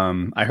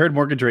 I heard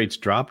mortgage rates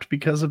dropped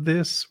because of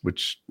this,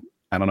 which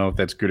I don't know if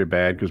that's good or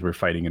bad because we're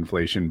fighting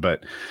inflation.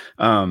 But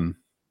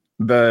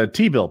the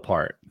T-bill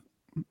part,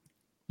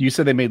 you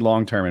said they made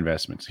long-term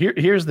investments.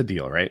 Here's the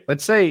deal, right?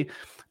 Let's say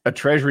a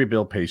treasury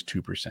bill pays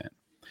 2%,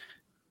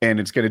 and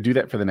it's going to do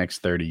that for the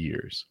next 30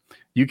 years.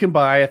 You can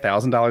buy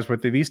 $1,000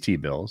 worth of these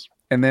T-bills,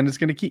 and then it's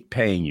going to keep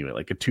paying you at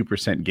like a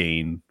 2%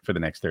 gain for the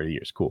next 30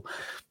 years. Cool.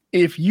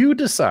 If you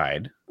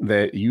decide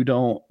that you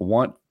don't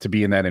want to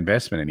be in that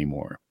investment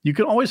anymore, you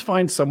can always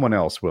find someone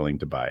else willing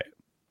to buy it.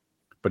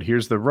 But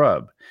here's the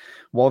rub.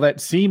 While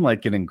that seemed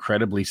like an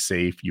incredibly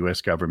safe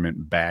U.S.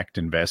 government-backed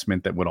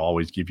investment that would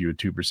always give you a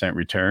 2%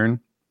 return,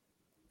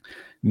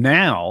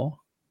 now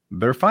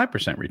they're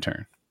 5%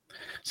 return.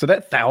 So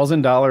that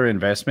 $1,000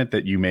 investment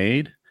that you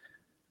made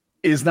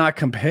is not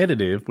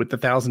competitive with the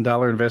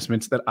 $1,000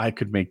 investments that I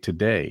could make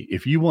today.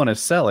 If you want to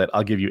sell it,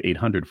 I'll give you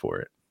 $800 for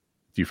it.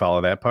 Do you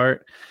follow that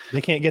part?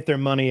 They can't get their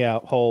money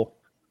out whole.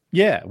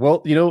 Yeah.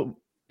 Well,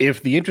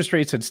 if the interest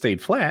rates had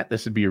stayed flat,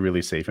 this would be a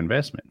really safe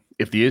investment.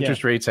 If the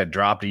interest rates had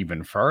dropped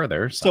even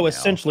further, somehow, so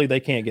essentially they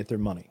can't get their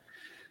money.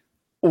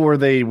 Or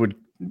they would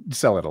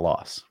sell at a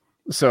loss.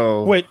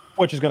 So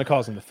which is going to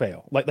cause them to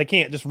fail. Like they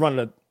can't just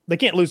they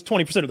can't lose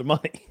 20% of their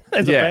money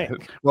as a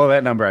bank. Well,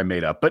 that number I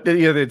made up, but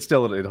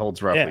it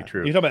holds roughly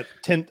true. You're talking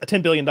about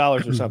 $10 billion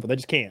or something. They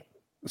just can't.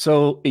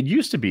 So it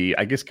used to be,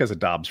 I guess, because of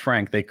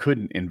Dodd-Frank, they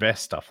couldn't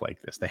invest stuff like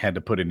this. They had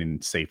to put it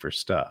in safer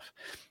stuff.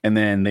 And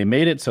then they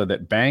made it so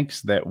that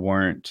banks that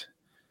weren't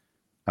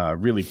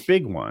really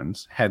big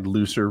ones had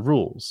looser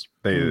rules.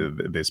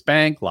 This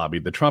bank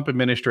lobbied the Trump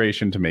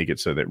administration to make it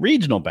so that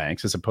regional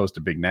banks, as opposed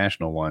to big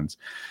national ones,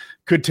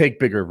 could take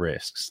bigger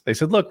risks. They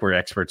said, look, we're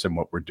experts in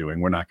what we're doing.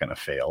 We're not going to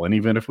fail. And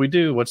even if we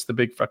do, what's the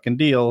big fucking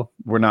deal?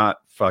 We're not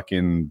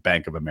fucking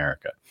Bank of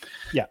America.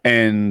 Yeah.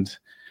 And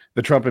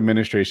the Trump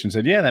administration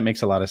said, yeah, that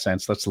makes a lot of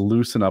sense. Let's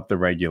loosen up the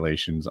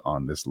regulations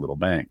on this little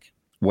bank.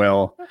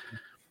 Well,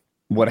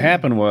 what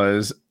happened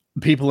was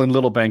people in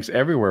little banks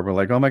everywhere were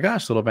like, oh my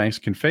gosh, little banks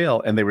can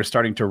fail. And they were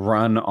starting to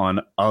run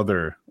on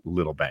other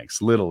little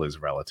banks. Little is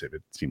relative.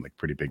 It seemed like a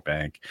pretty big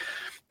bank.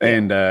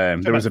 And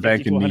there was a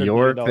bank in New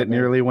York that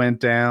nearly went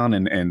down.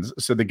 And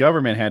so the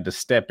government had to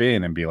step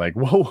in and be like,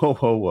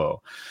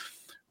 whoa.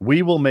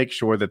 We will make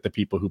sure that the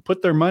people who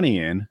put their money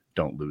in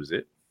don't lose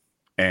it.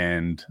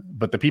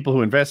 But the people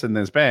who invest in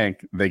this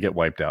bank, they get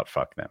wiped out.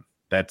 Fuck them.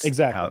 That's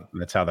exactly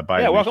how the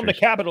Biden. Yeah, welcome to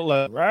Capitol.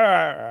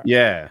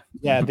 Yeah.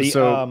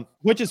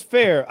 Which is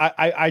fair.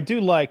 I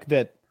do like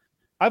that.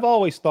 I've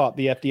always thought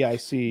the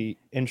FDIC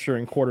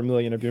insuring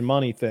 $250,000 of your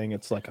money thing.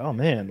 It's like, oh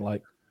man,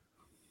 like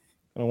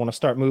I want to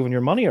start moving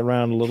your money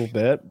around a little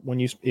bit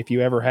if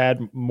you ever had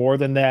more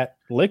than that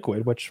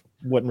liquid, which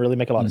wouldn't really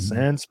make a lot of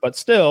sense. But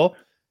still,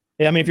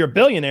 I mean, if you're a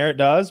billionaire, it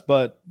does.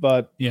 But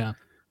yeah.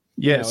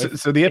 Yeah,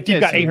 so the FDIC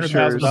got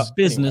 $800,000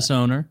 business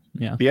owner.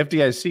 Yeah, the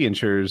FDIC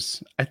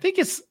insures. I think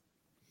it's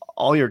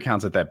all your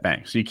accounts at that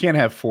bank. So you can't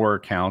have 4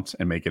 accounts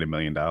and make it $1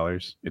 million.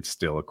 It's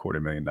still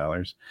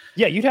 $250,000.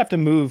 Yeah, you'd have to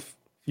move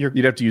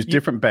You'd have to use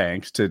different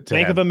banks to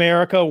Bank of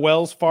America,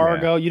 Wells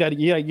Fargo. You got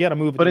to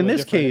move. But in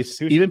this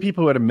case, even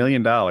people who had $1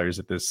 million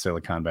at this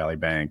Silicon Valley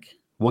bank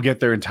will get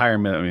their entire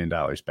 $1 million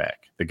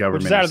back. The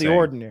government, which is out of the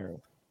ordinary.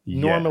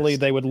 Normally,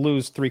 they would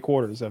lose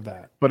 3/4 of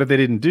that. But if they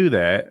didn't do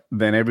that,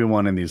 then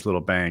everyone in these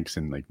little banks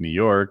in like New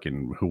York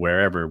and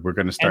wherever, we're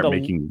going to start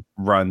making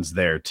runs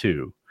there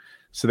too.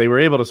 So they were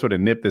able to sort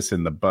of nip this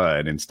in the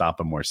bud and stop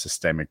a more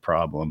systemic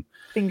problem.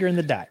 Finger in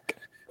the dike.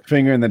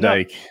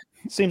 Dike.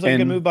 Seems like a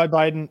good move by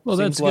Biden. Well,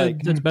 that's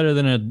good. That's better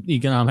than an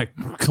economic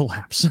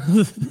collapse.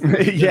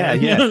 yeah.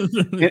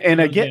 And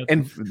again,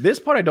 and this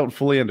part I don't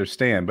fully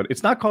understand, but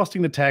it's not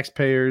costing the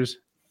taxpayers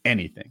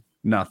anything.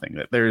 Nothing.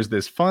 That there's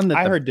this fund that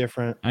I heard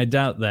different. I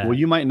doubt that. Well,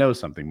 you might know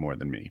something more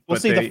than me. Well,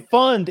 the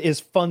fund is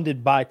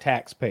funded by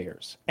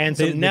taxpayers, and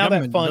so now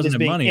that fund is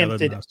being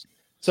emptied.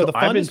 So the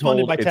fund is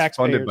funded by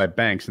taxpayers. Funded by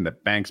banks, and the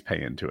banks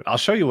pay into it. I'll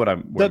show you where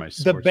my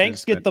source the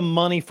banks get the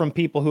money from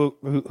people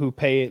who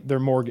pay their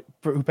mortgage,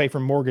 who pay for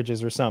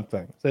mortgages or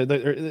something. So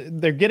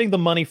they're getting the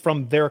money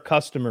from their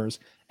customers,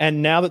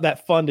 and now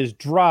that fund is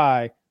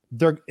dry,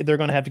 they're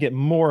going to have to get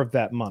more of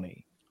that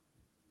money.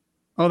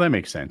 Oh, that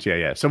makes sense.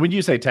 Yeah. So when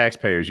you say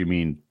taxpayers, you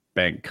mean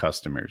bank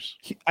customers.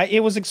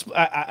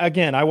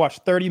 Again, I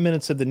watched 30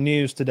 minutes of the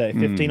news today,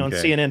 15 on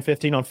CNN,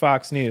 15 on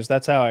Fox News.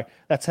 That's how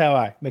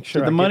I make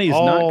sure so the money's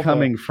not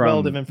coming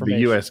from the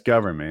US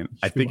government.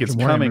 I think it's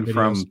coming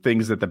from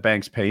things that the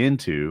banks pay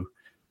into,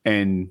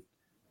 and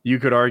you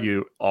could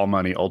argue all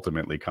money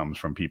ultimately comes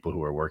from people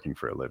who are working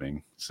for a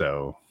living.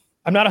 So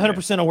I'm not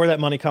 100% on where that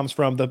money comes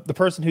from. The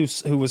person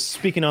who was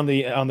speaking on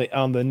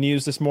the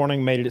news this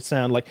morning made it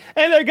sound like,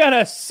 and they're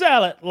gonna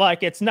sell it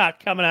like it's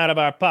not coming out of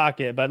our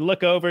pocket. But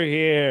look over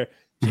here,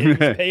 Tim's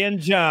paying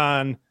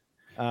John.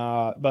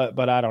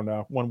 But I don't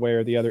know one way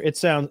or the other.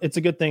 It's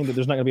a good thing that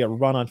there's not gonna be a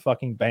run on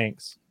fucking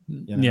banks.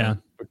 You know?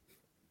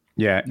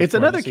 Yeah. It's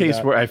another case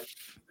where I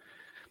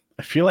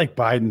feel like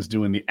Biden's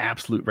doing the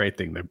absolute right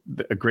thing.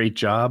 A great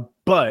job,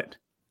 but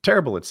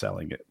terrible at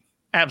selling it.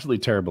 Absolutely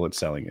terrible at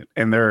selling it.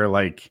 And there are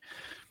like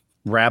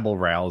rabble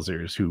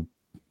rousers who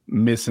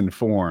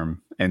misinform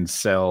and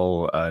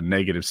sell a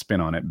negative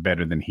spin on it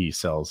better than he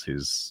sells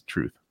his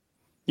truth.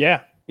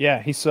 Yeah,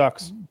 he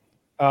sucks.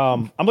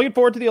 I'm looking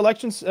forward to the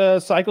election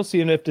cycle,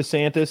 seeing if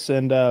DeSantis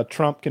and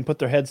Trump can put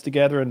their heads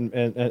together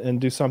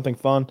and do something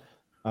fun.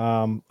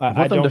 I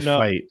want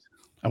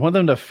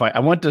them to fight. I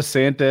want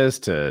DeSantis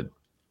to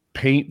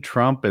paint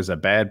Trump as a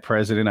bad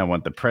president. I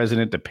want the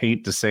president to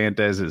paint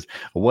DeSantis as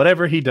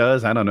whatever he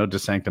does. I don't know,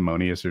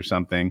 DeSanctimonious or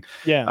something.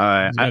 Yeah,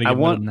 I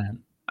want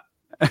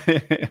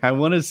that. I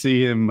want to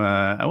see him.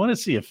 I want to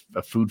see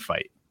a food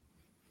fight.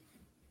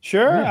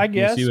 Sure, yeah, I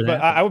guess,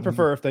 but I would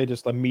prefer if they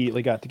just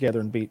immediately got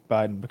together and beat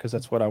Biden, because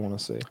that's what I want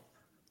to see.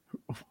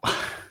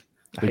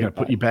 They're going to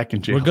put you back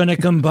in jail. We're going to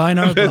combine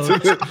our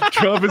votes.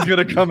 Trump is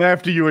going to come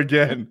after you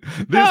again.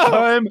 This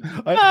time,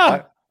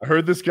 I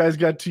heard this guy's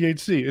got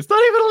THC. It's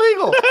not even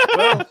illegal.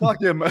 Well,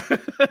 fuck him.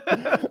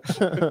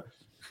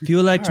 If you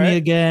elect me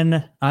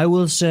again, I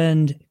will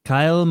send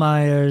Kyle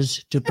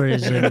Myers to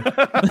prison.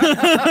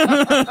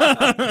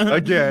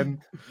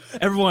 Again.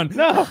 Everyone.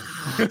 No.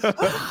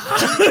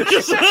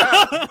 Just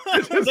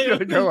going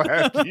to go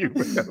after you.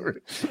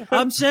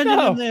 I'm sending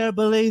him there.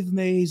 Believe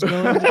me, he's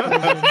going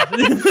to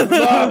prison.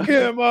 Lock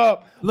him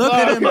up. Look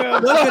at him.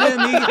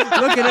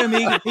 Look at him.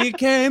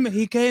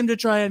 He came to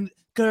try and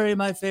curry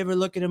my favor.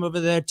 Look at him over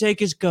there.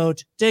 Take his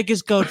coat,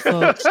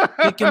 folks.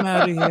 Kick him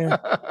out of here.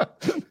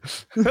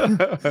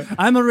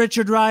 I'm a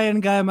Richard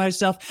Ryan guy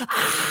myself.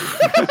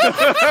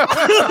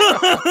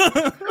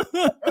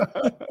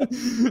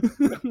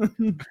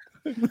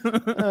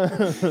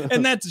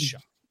 And that's a show.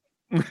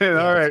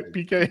 All right,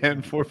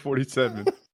 PKN 447.